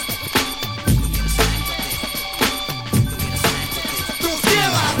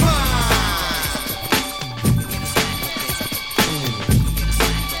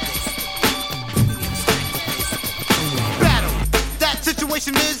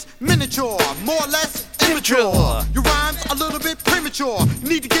 immature, more or less immature. Your rhymes a little bit premature.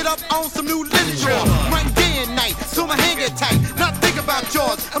 Need to get up on some new literature. Writing day and night, so my hand get tight. Not think about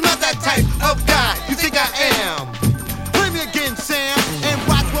yours, I'm not that type of guy you think I am. Play me again, Sam, and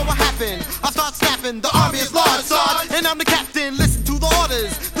watch what will happen. I start snapping, the army is large, Sarge, and I'm the captain. Listen to the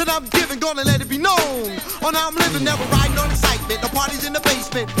orders that I'm giving, gonna let it be known. On how I'm living, never riding on excitement. No parties in the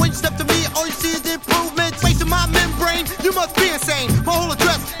basement. When you step to me, all you see is improvements. Wasting my membrane, you must be insane. My whole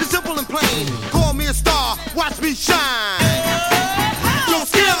address is simple and plain. Call me a star, watch me shine. Your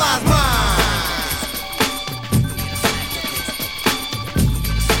skill lies mine.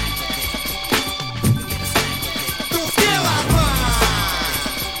 Your skill lies mine.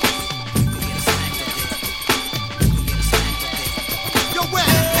 Yo, where?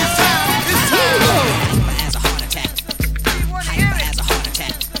 It's time, it's time. As a heart attack. Hyper as a heart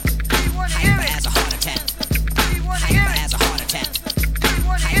attack. Hyper as a heart attack. Hyper as a heart attack.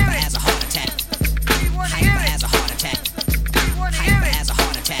 Hyper as a heart attack. Hyper as a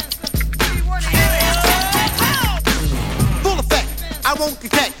heart attack. Hyper as a heart attack. Full effect, I won't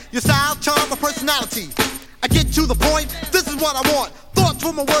detect your style, charm, or personality. I get to the point, this is what I want. Thoughts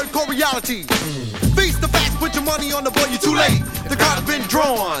from a word called reality. Face the facts, put your money on the board, you're too late. The card has been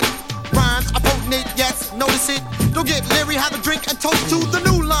drawn. Rhymes are potent, yes, notice it. Don't get leery, have a drink and toast to the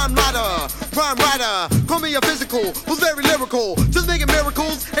new line writer. Rhyme writer, call me a physical, who's very lyrical. Just making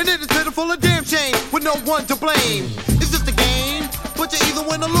miracles, and it is pitiful, a damn shame, with no one to blame. It's just a game, but you either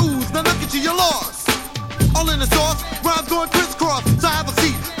win or lose. Now look at you, you're lost. All in the sauce, rhymes going crisscross. So have a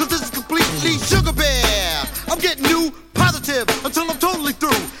seat, cause this is completely sugar bear. I'm getting new, positive, until I'm totally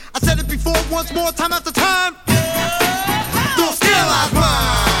through. I said it before, once more, time after time. Don't scale out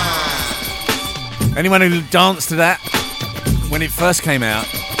mine. Anyone who danced to that when it first came out,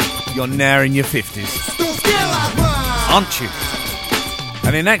 you're now in your 50s. Don't scale out mine. Aren't you?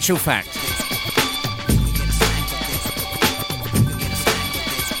 And in actual fact,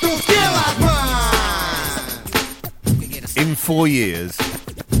 don't scale out mine. in 4 years,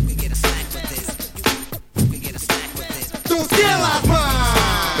 don't scale out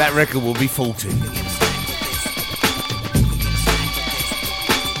mine. that record will be 40. Don't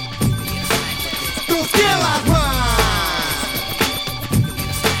scale out mine.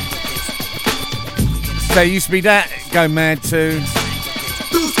 So it used to be that, Go Mad 2,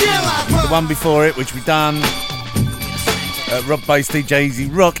 Don't scale out the mine. one before it, which we done, Rock Bass DJ Easy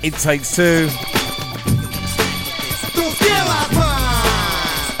Rock, It Takes Two, Don't scale out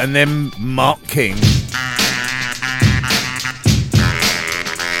mine. and then Mark King.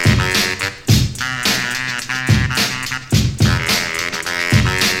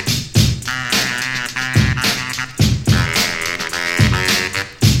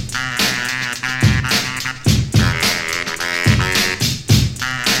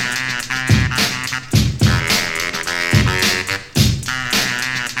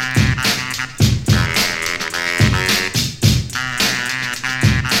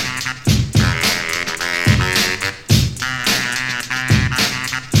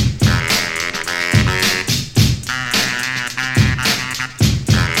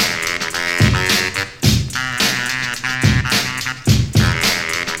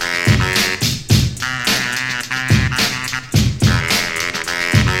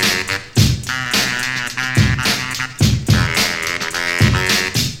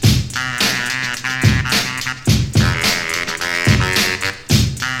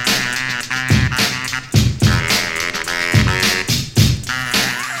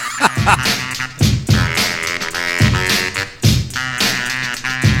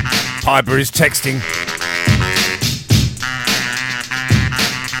 Piper is texting.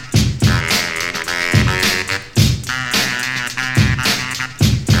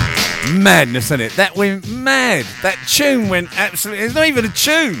 Madness, isn't it? That went mad. That tune went absolutely. It's not even a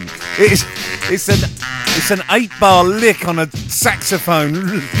tune. It's an 8-bar lick on a saxophone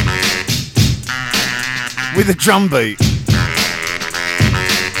with a drum beat.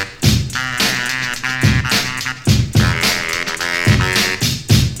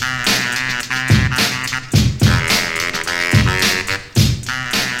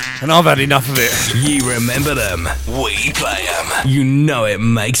 And I've had enough of it. You remember them, we play them. You know it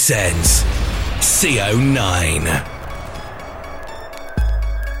makes sense. CO9.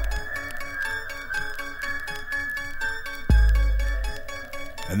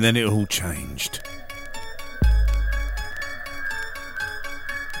 And then it all changed.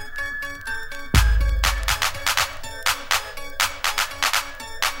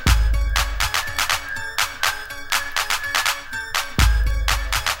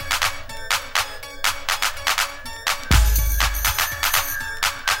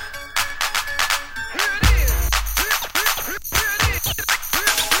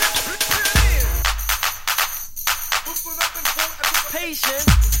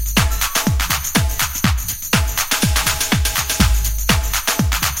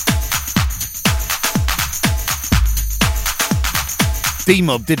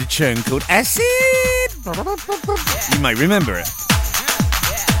 D-Mob did a tune called Acid. You may remember it.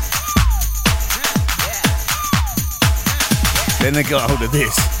 Then they got hold of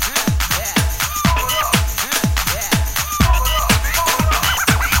this.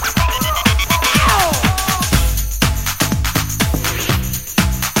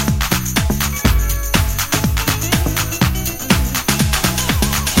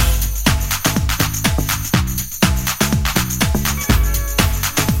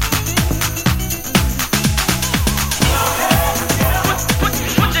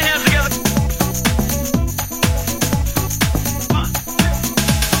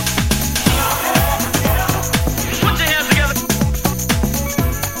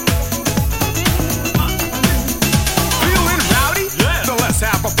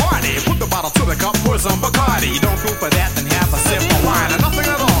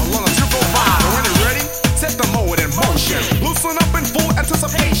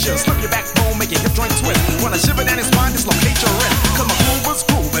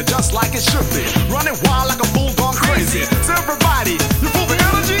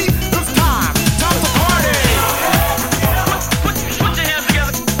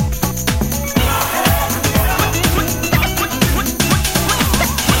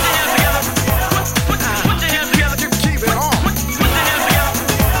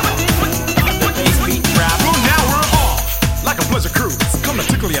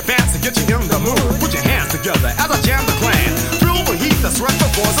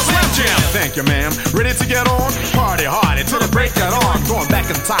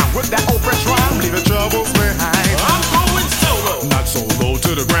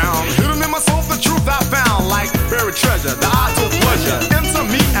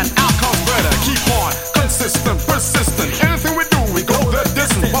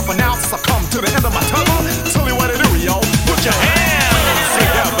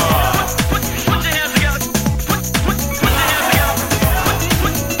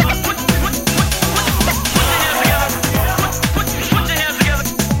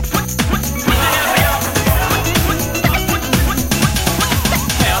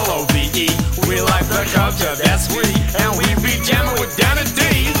 Culture, that's we, and we be jamming with Danny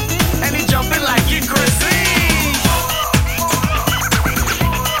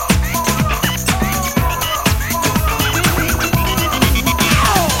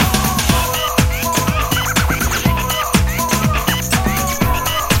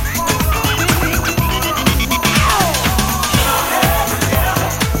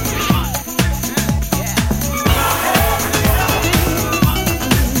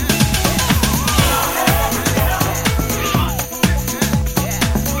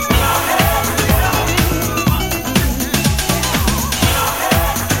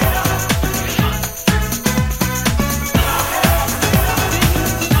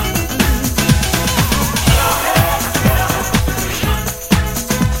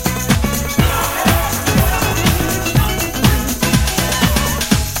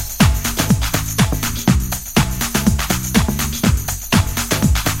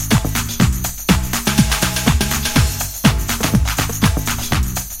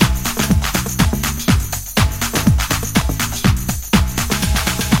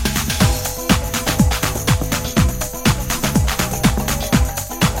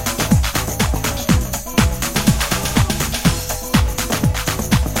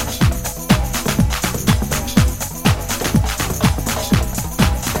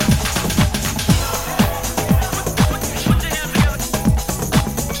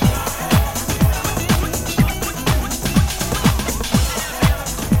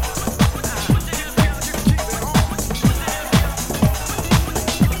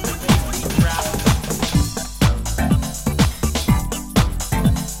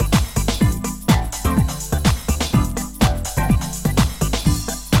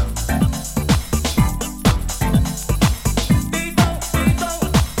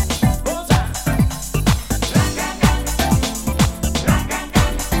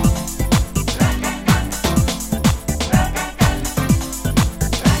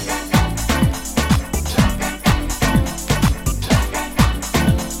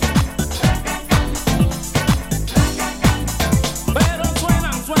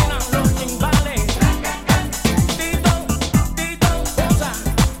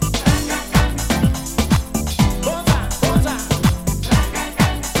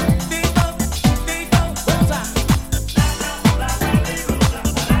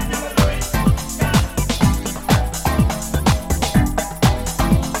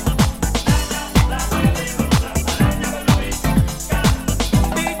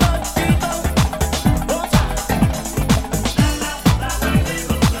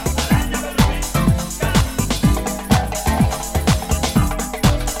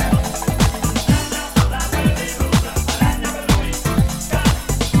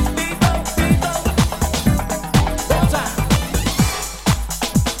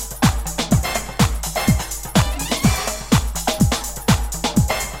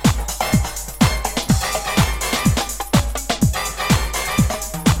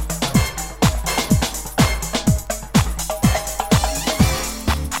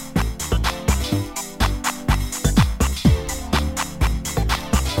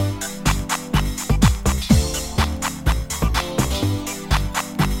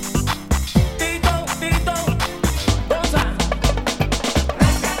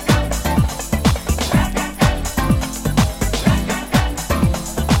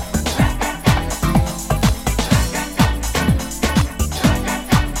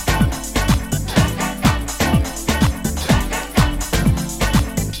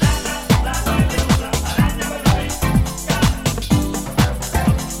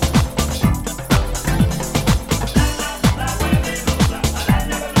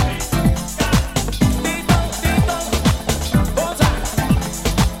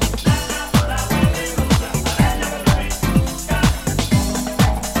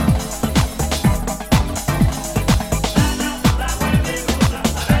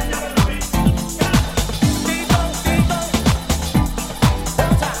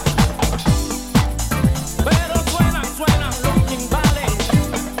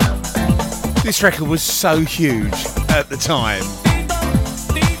This record was so huge at the time,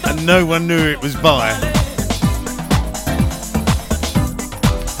 and no one knew it was by.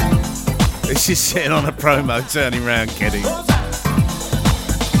 This is sitting on a promo, turning round, Kenny.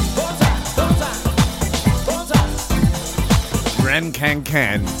 Ran Can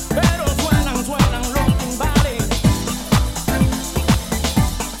Can.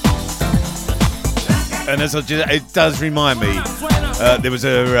 And as it does remind me, there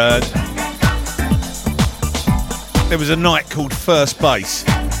was a night called First Base.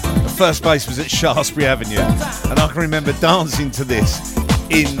 The First Base was at Shaftesbury Avenue, and I can remember dancing to this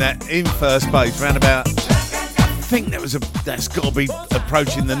in First Base round about. I think that's got to be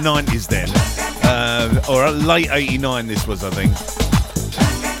approaching the 90s then, or late '89. This was, I think.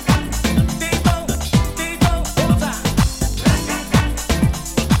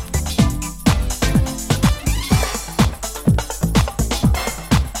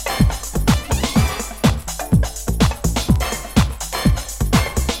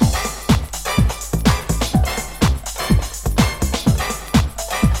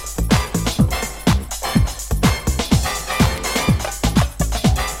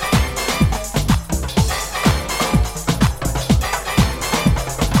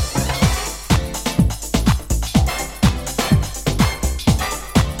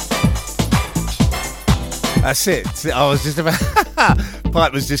 That's it. I was just about.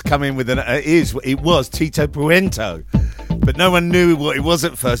 Pipe was just coming with it was Tito Puente, but no one knew what it was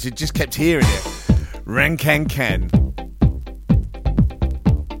at first. You just kept hearing it. Ran Can Can.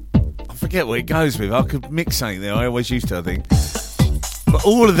 I forget what it goes with. I could mix something there. I always used to, I think. But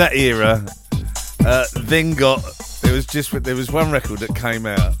all of that era then got. There was one record that came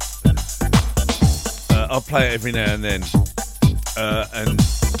out. I'll play it every now and then, and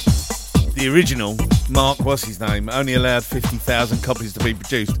the original. Mark, what's his name, only allowed 50,000 copies to be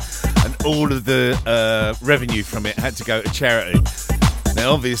produced, and all of the revenue from it had to go to charity.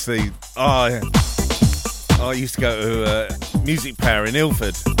 Now, obviously, I used to go to Music Power in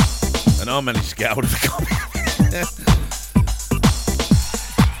Ilford, and I managed to get hold of a copy.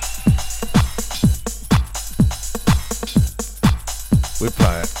 We'll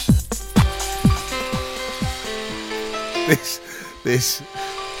play it. This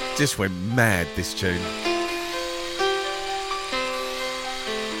just went mad, this tune.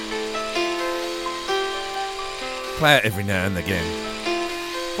 Play it every now and again.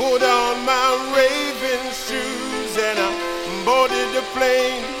 Put on my raving shoes and I boarded the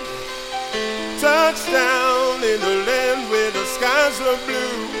plane. Touchdown in the land where the skies are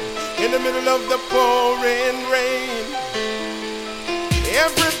blue. In the middle of the pouring rain.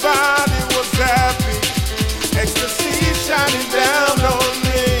 Everybody was happy. Ecstasy shining down on me.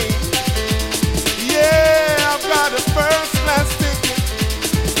 Yeah, I've got a first class ticket,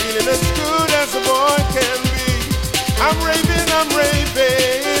 feeling as good as a boy can be. I'm raving, I'm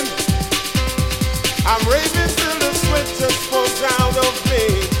raving, I'm raving till the sweat just falls out of me.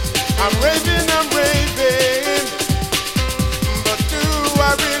 I'm raving, but do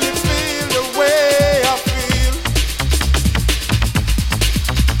I really feel the way I feel?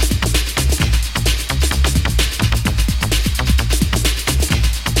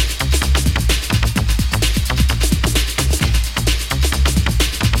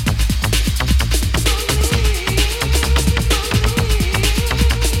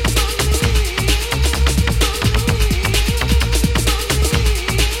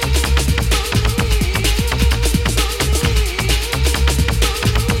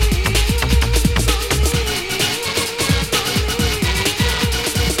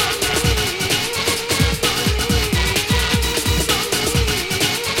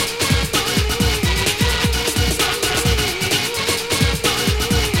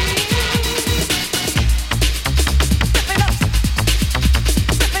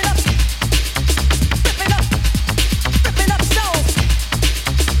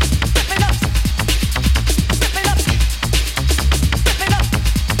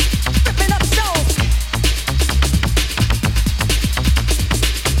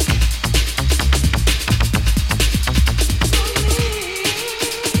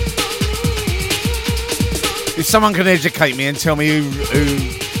 Someone can educate me and tell me who.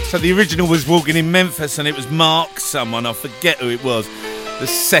 So the original was Walking in Memphis, and it was Mark someone. I forget who it was, the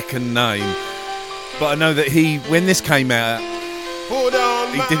second name. But I know that when this came out,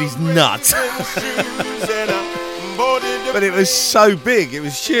 he did his nuts. But it was so big, it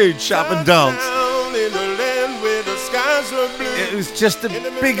was huge. Shut Up and Dance. It was just the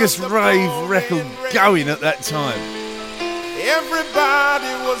biggest rave record going at that time.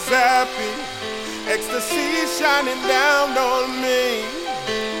 Everybody was happy. Ecstasy shining down on me.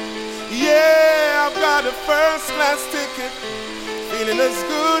 Yeah, got a first class ticket, feeling as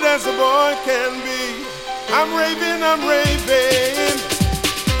good as a boy can be. I'm raving, I'm raving.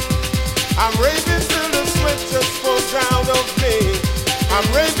 I'm raving till the sweat just falls out of me. I'm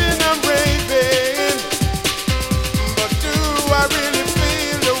raving, but do I really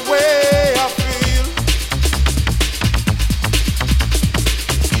feel the way I feel?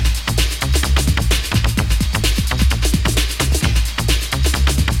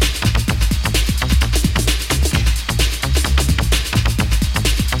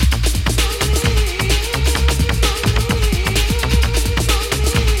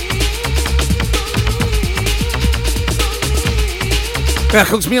 Now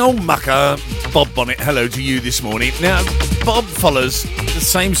comes me old mucker, Bob Bonnet. Hello to you this morning. Now, Bob follows the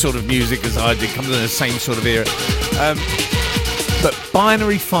same sort of music as I did, comes in the same sort of era. But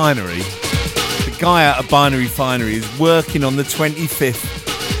Binary Finery, the guy out of Binary Finery, is working on the 25th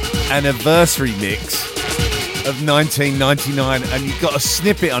anniversary mix of 1999, and you got a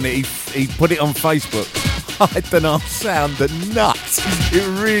snippet on it. He put it on Facebook. I don't know, sound the nuts. It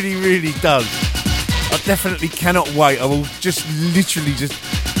really, really does. I definitely cannot wait. I will just literally just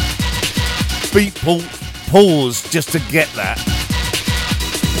beat pause just to get that.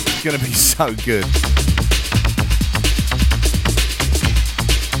 It's going to be so good.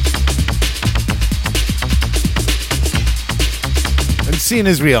 And seeing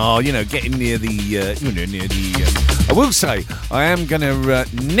as we are, getting near the, I will say, I am going to,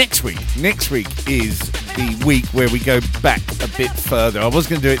 next week is the week where we go back a bit further. I was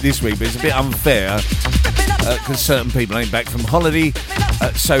going to do it this week, but it's a bit unfair because certain people ain't back from holiday.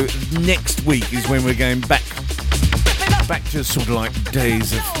 So next week is when we're going back to sort of like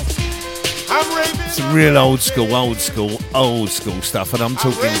days of some real old school stuff. And I'm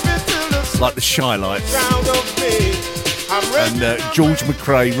talking like the Shy Lights and George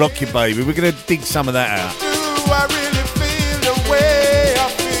McRae, Rock Your Baby. We're going to dig some of that out. Do I really feel the way I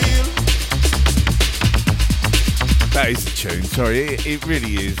feel? That is the tune. Sorry, it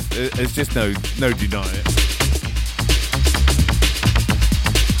really is. There's just no denying it.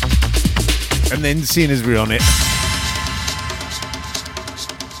 And then, seeing as we're on it,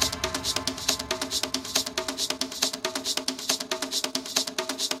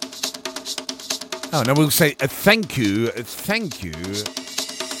 and I will say thank you.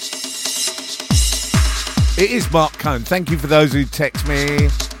 It is Mark Cohn. Thank you for those who text me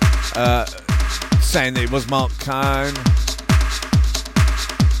saying that it was Mark Cohn.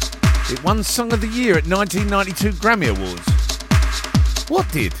 It won Song of the Year at 1992 Grammy Awards. What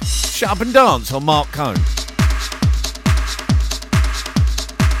did? Shut Up and Dance or Mark Cohn?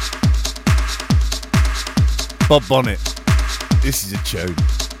 Bob Bonnet. This is a tune.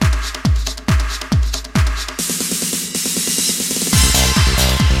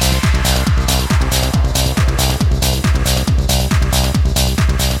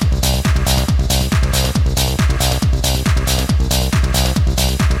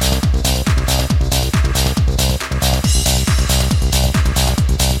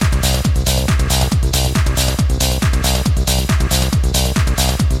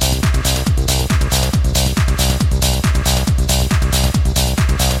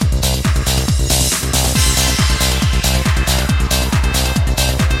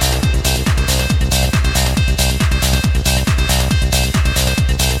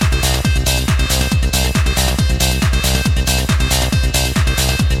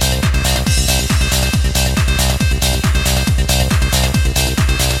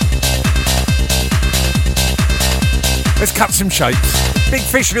 Let's cut some shapes. Big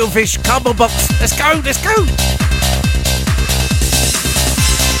fish, little fish, cardboard box. Let's go, let's go.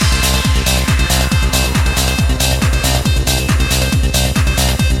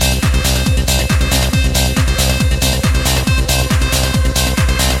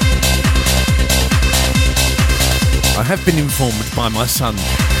 I have been informed by my son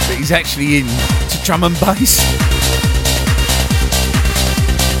that he's actually into drum and bass.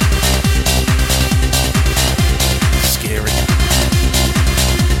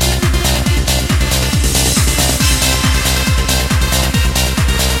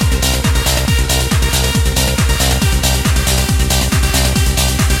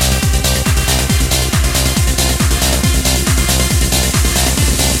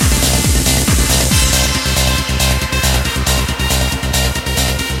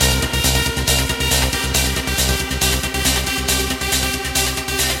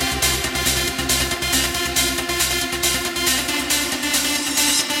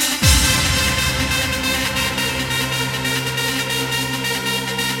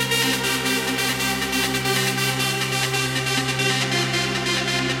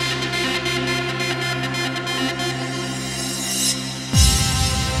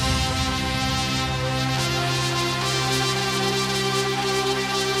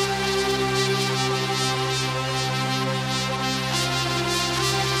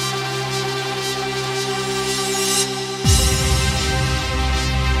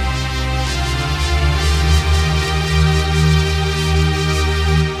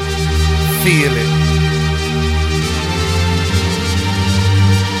 feel it.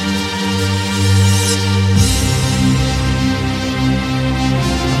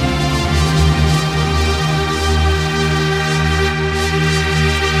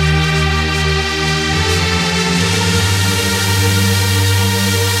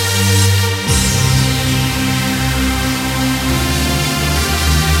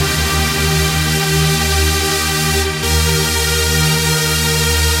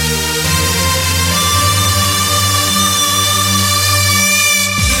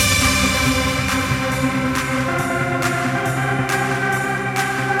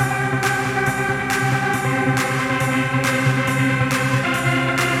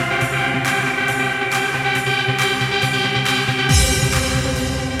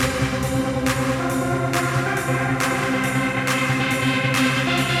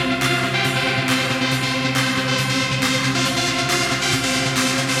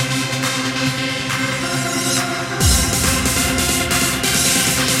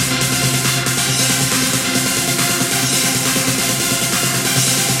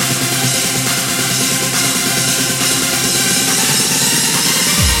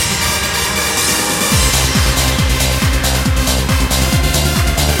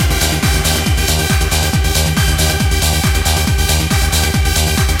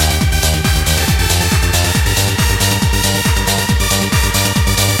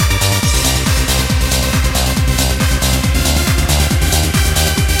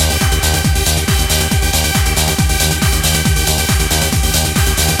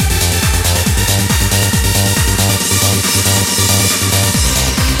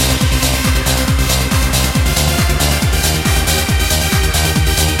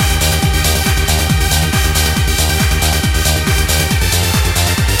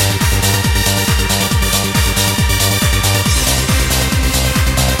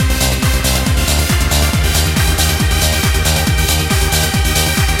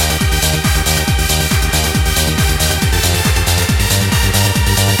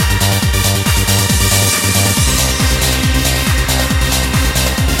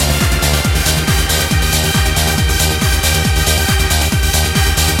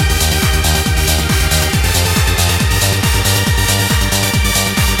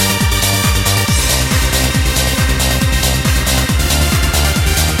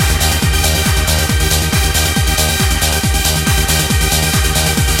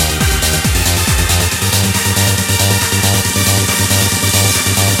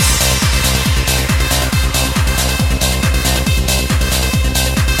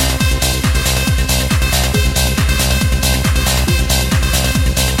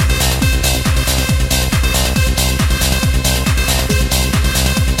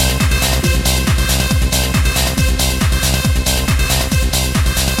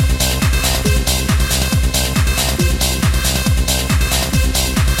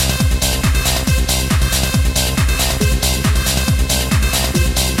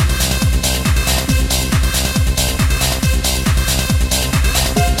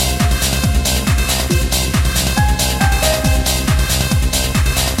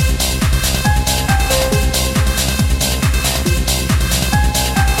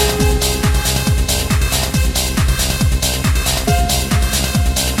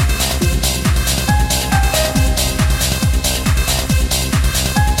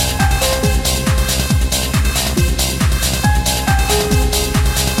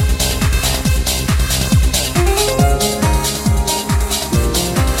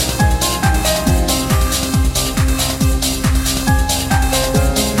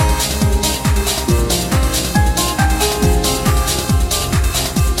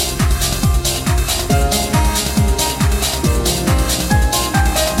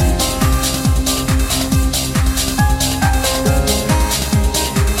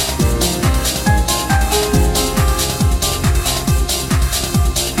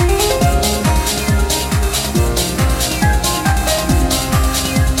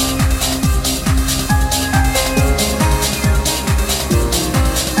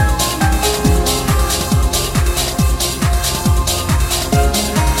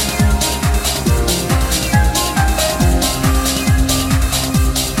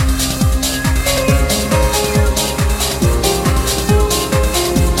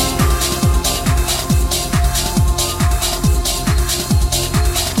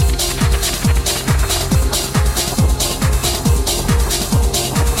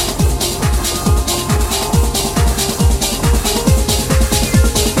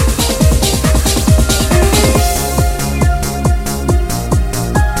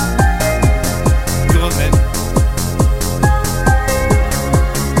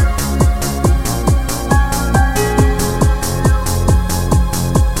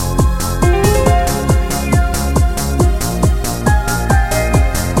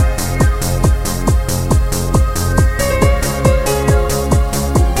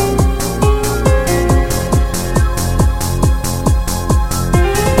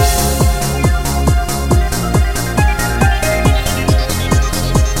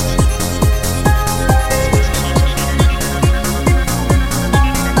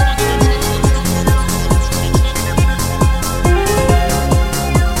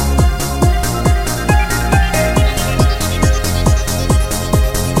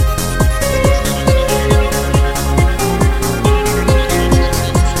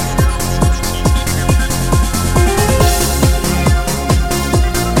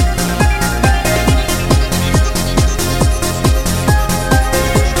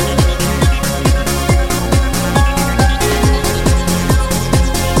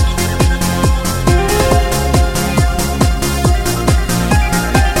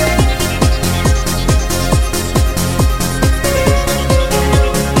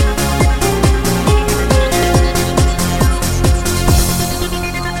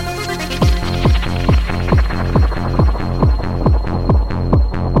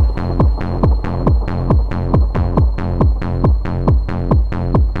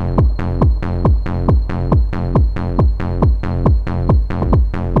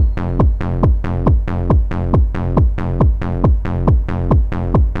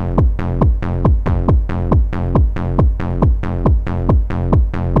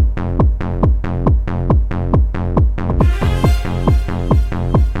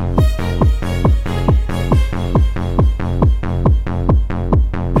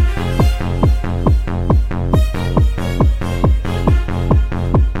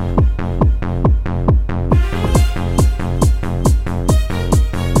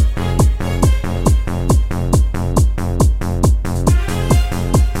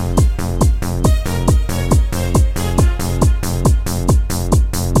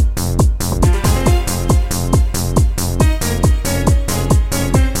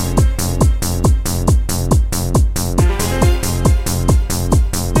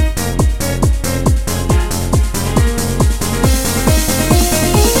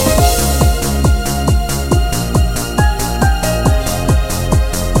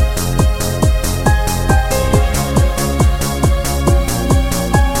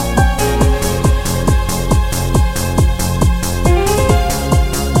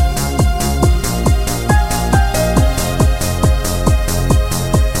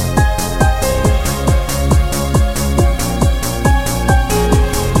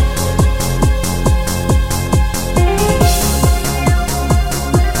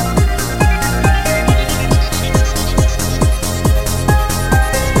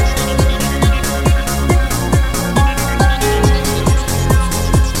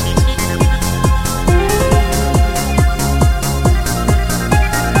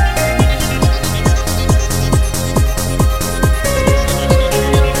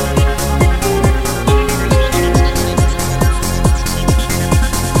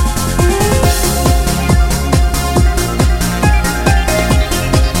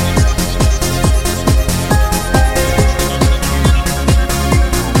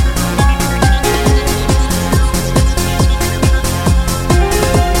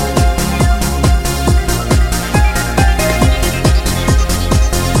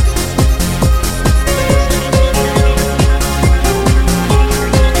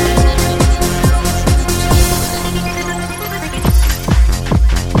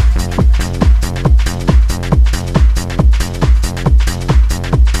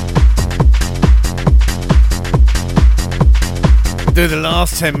 do the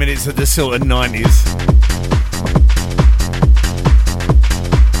last 10 minutes of the sort of 90s.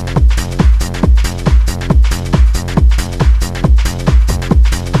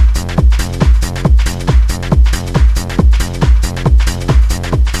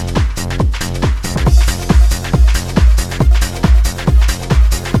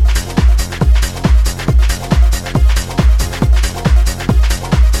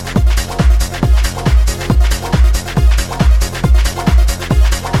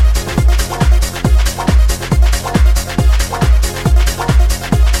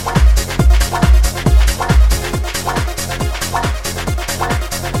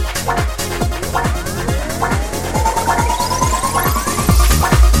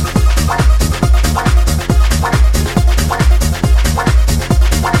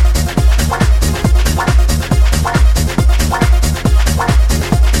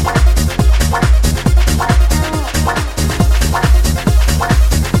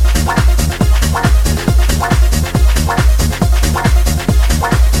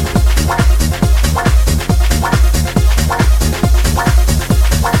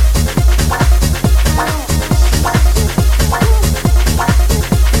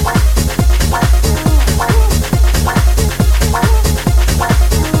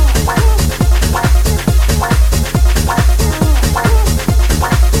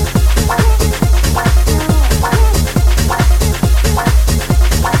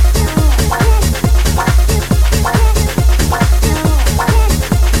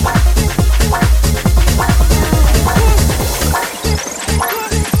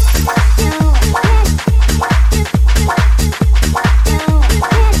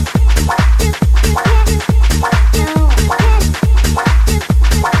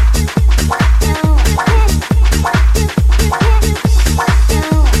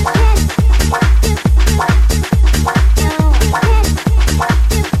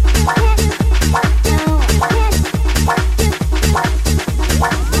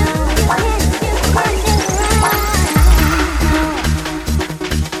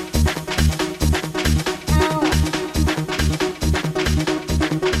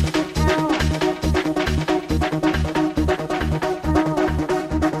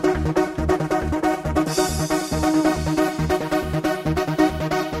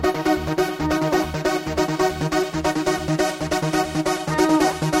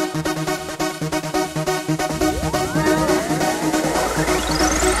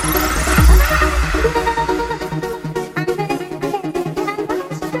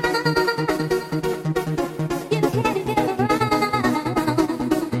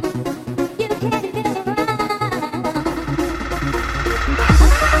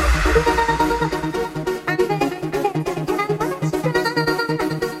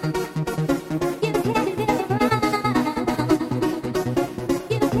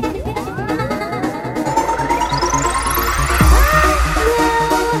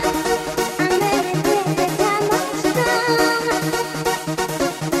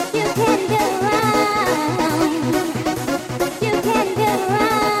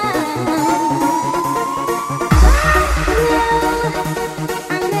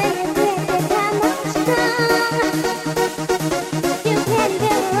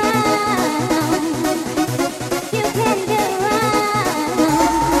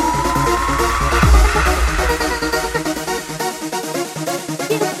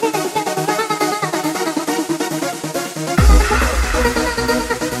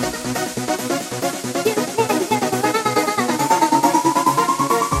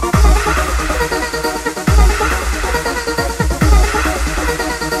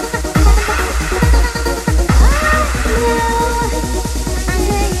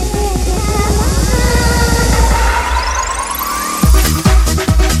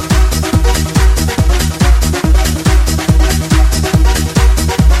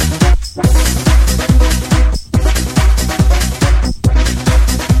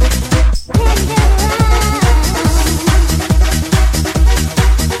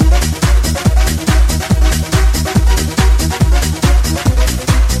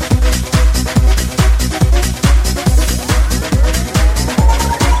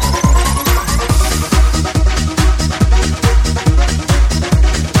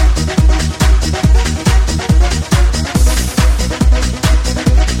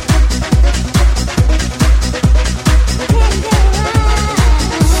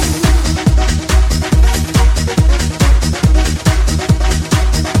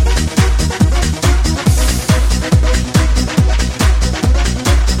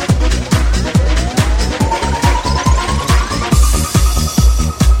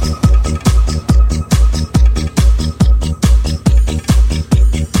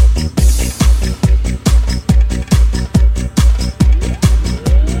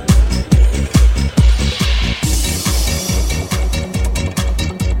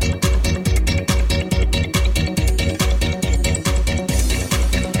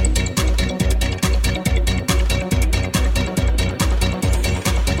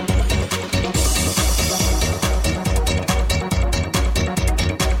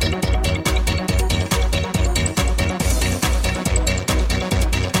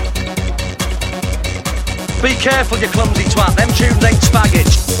 Careful, you clumsy twat, them tunes ain't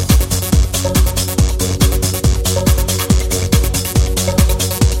spaggage.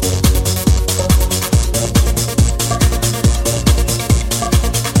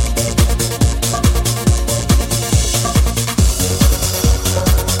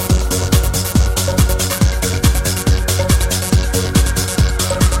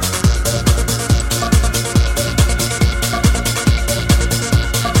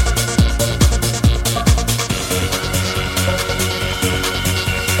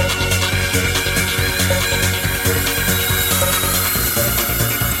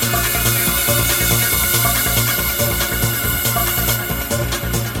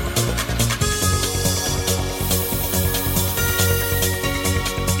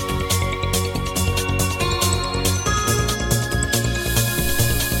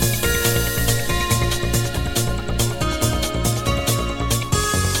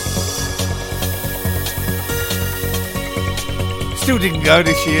 Still didn't go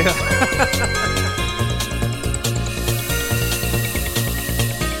this year.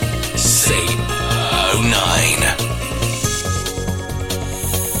 C09.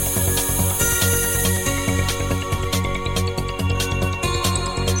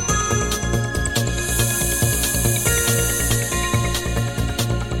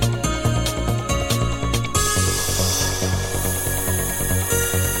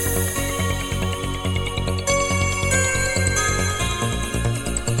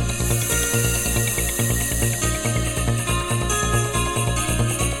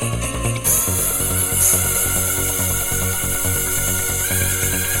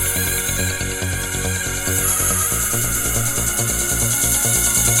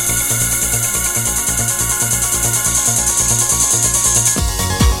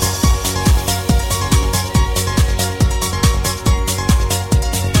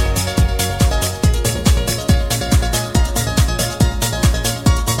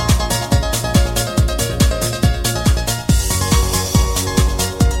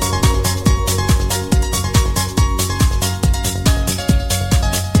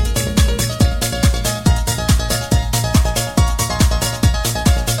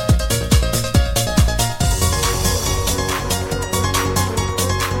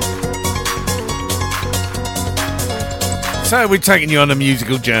 So we're taking you on a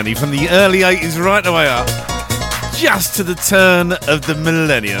musical journey from the early 80s right the way up, just to the turn of the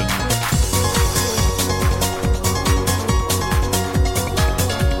millennium.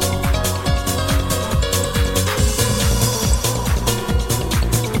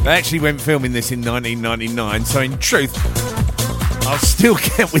 I actually went filming this in 1999, so in truth, I'll still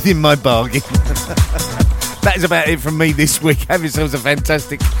get within my bargain. That is about it from me this week. Have yourselves a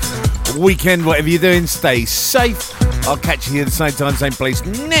fantastic weekend, whatever you're doing. Stay safe. I'll catch you here at the same time, same place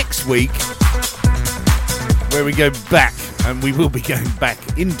next week, where we go back, and we will be going back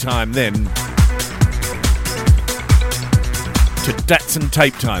in time then to Datsun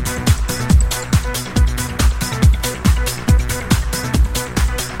Tape time.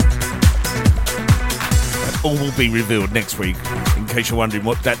 That all will be revealed next week, in case you're wondering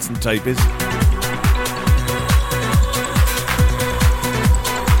what Datsun Tape is.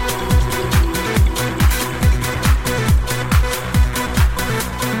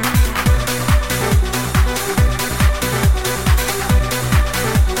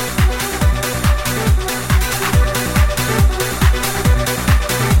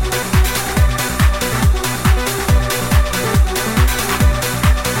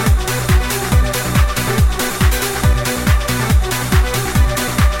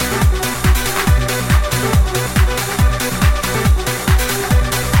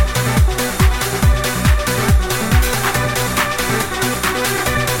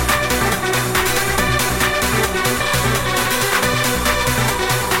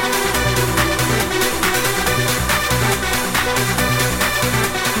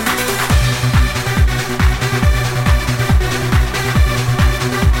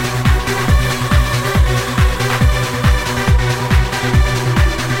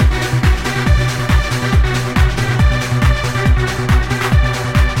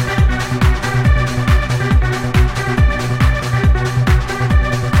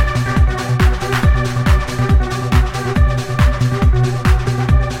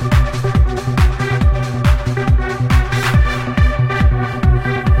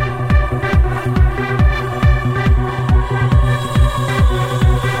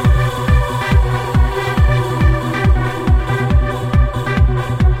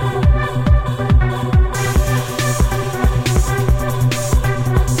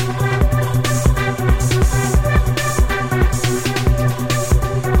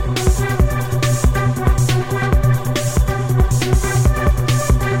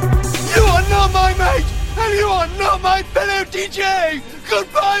 You are not my fellow DJ.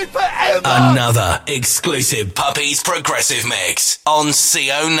 Goodbye forever. Another exclusive Puppies Progressive Mix on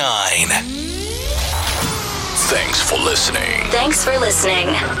CO9. Thanks for listening. Thanks for listening.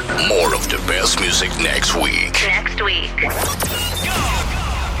 More of the best music next week.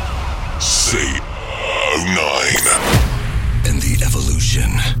 CO9. And the evolution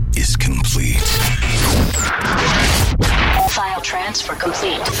is complete. File transfer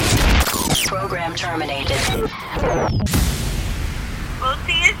complete. Program terminated. We'll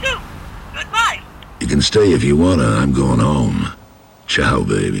see you soon. Goodbye. You can stay if you wanna. I'm going home. Ciao,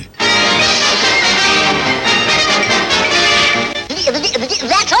 baby.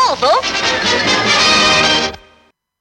 That's all, folks.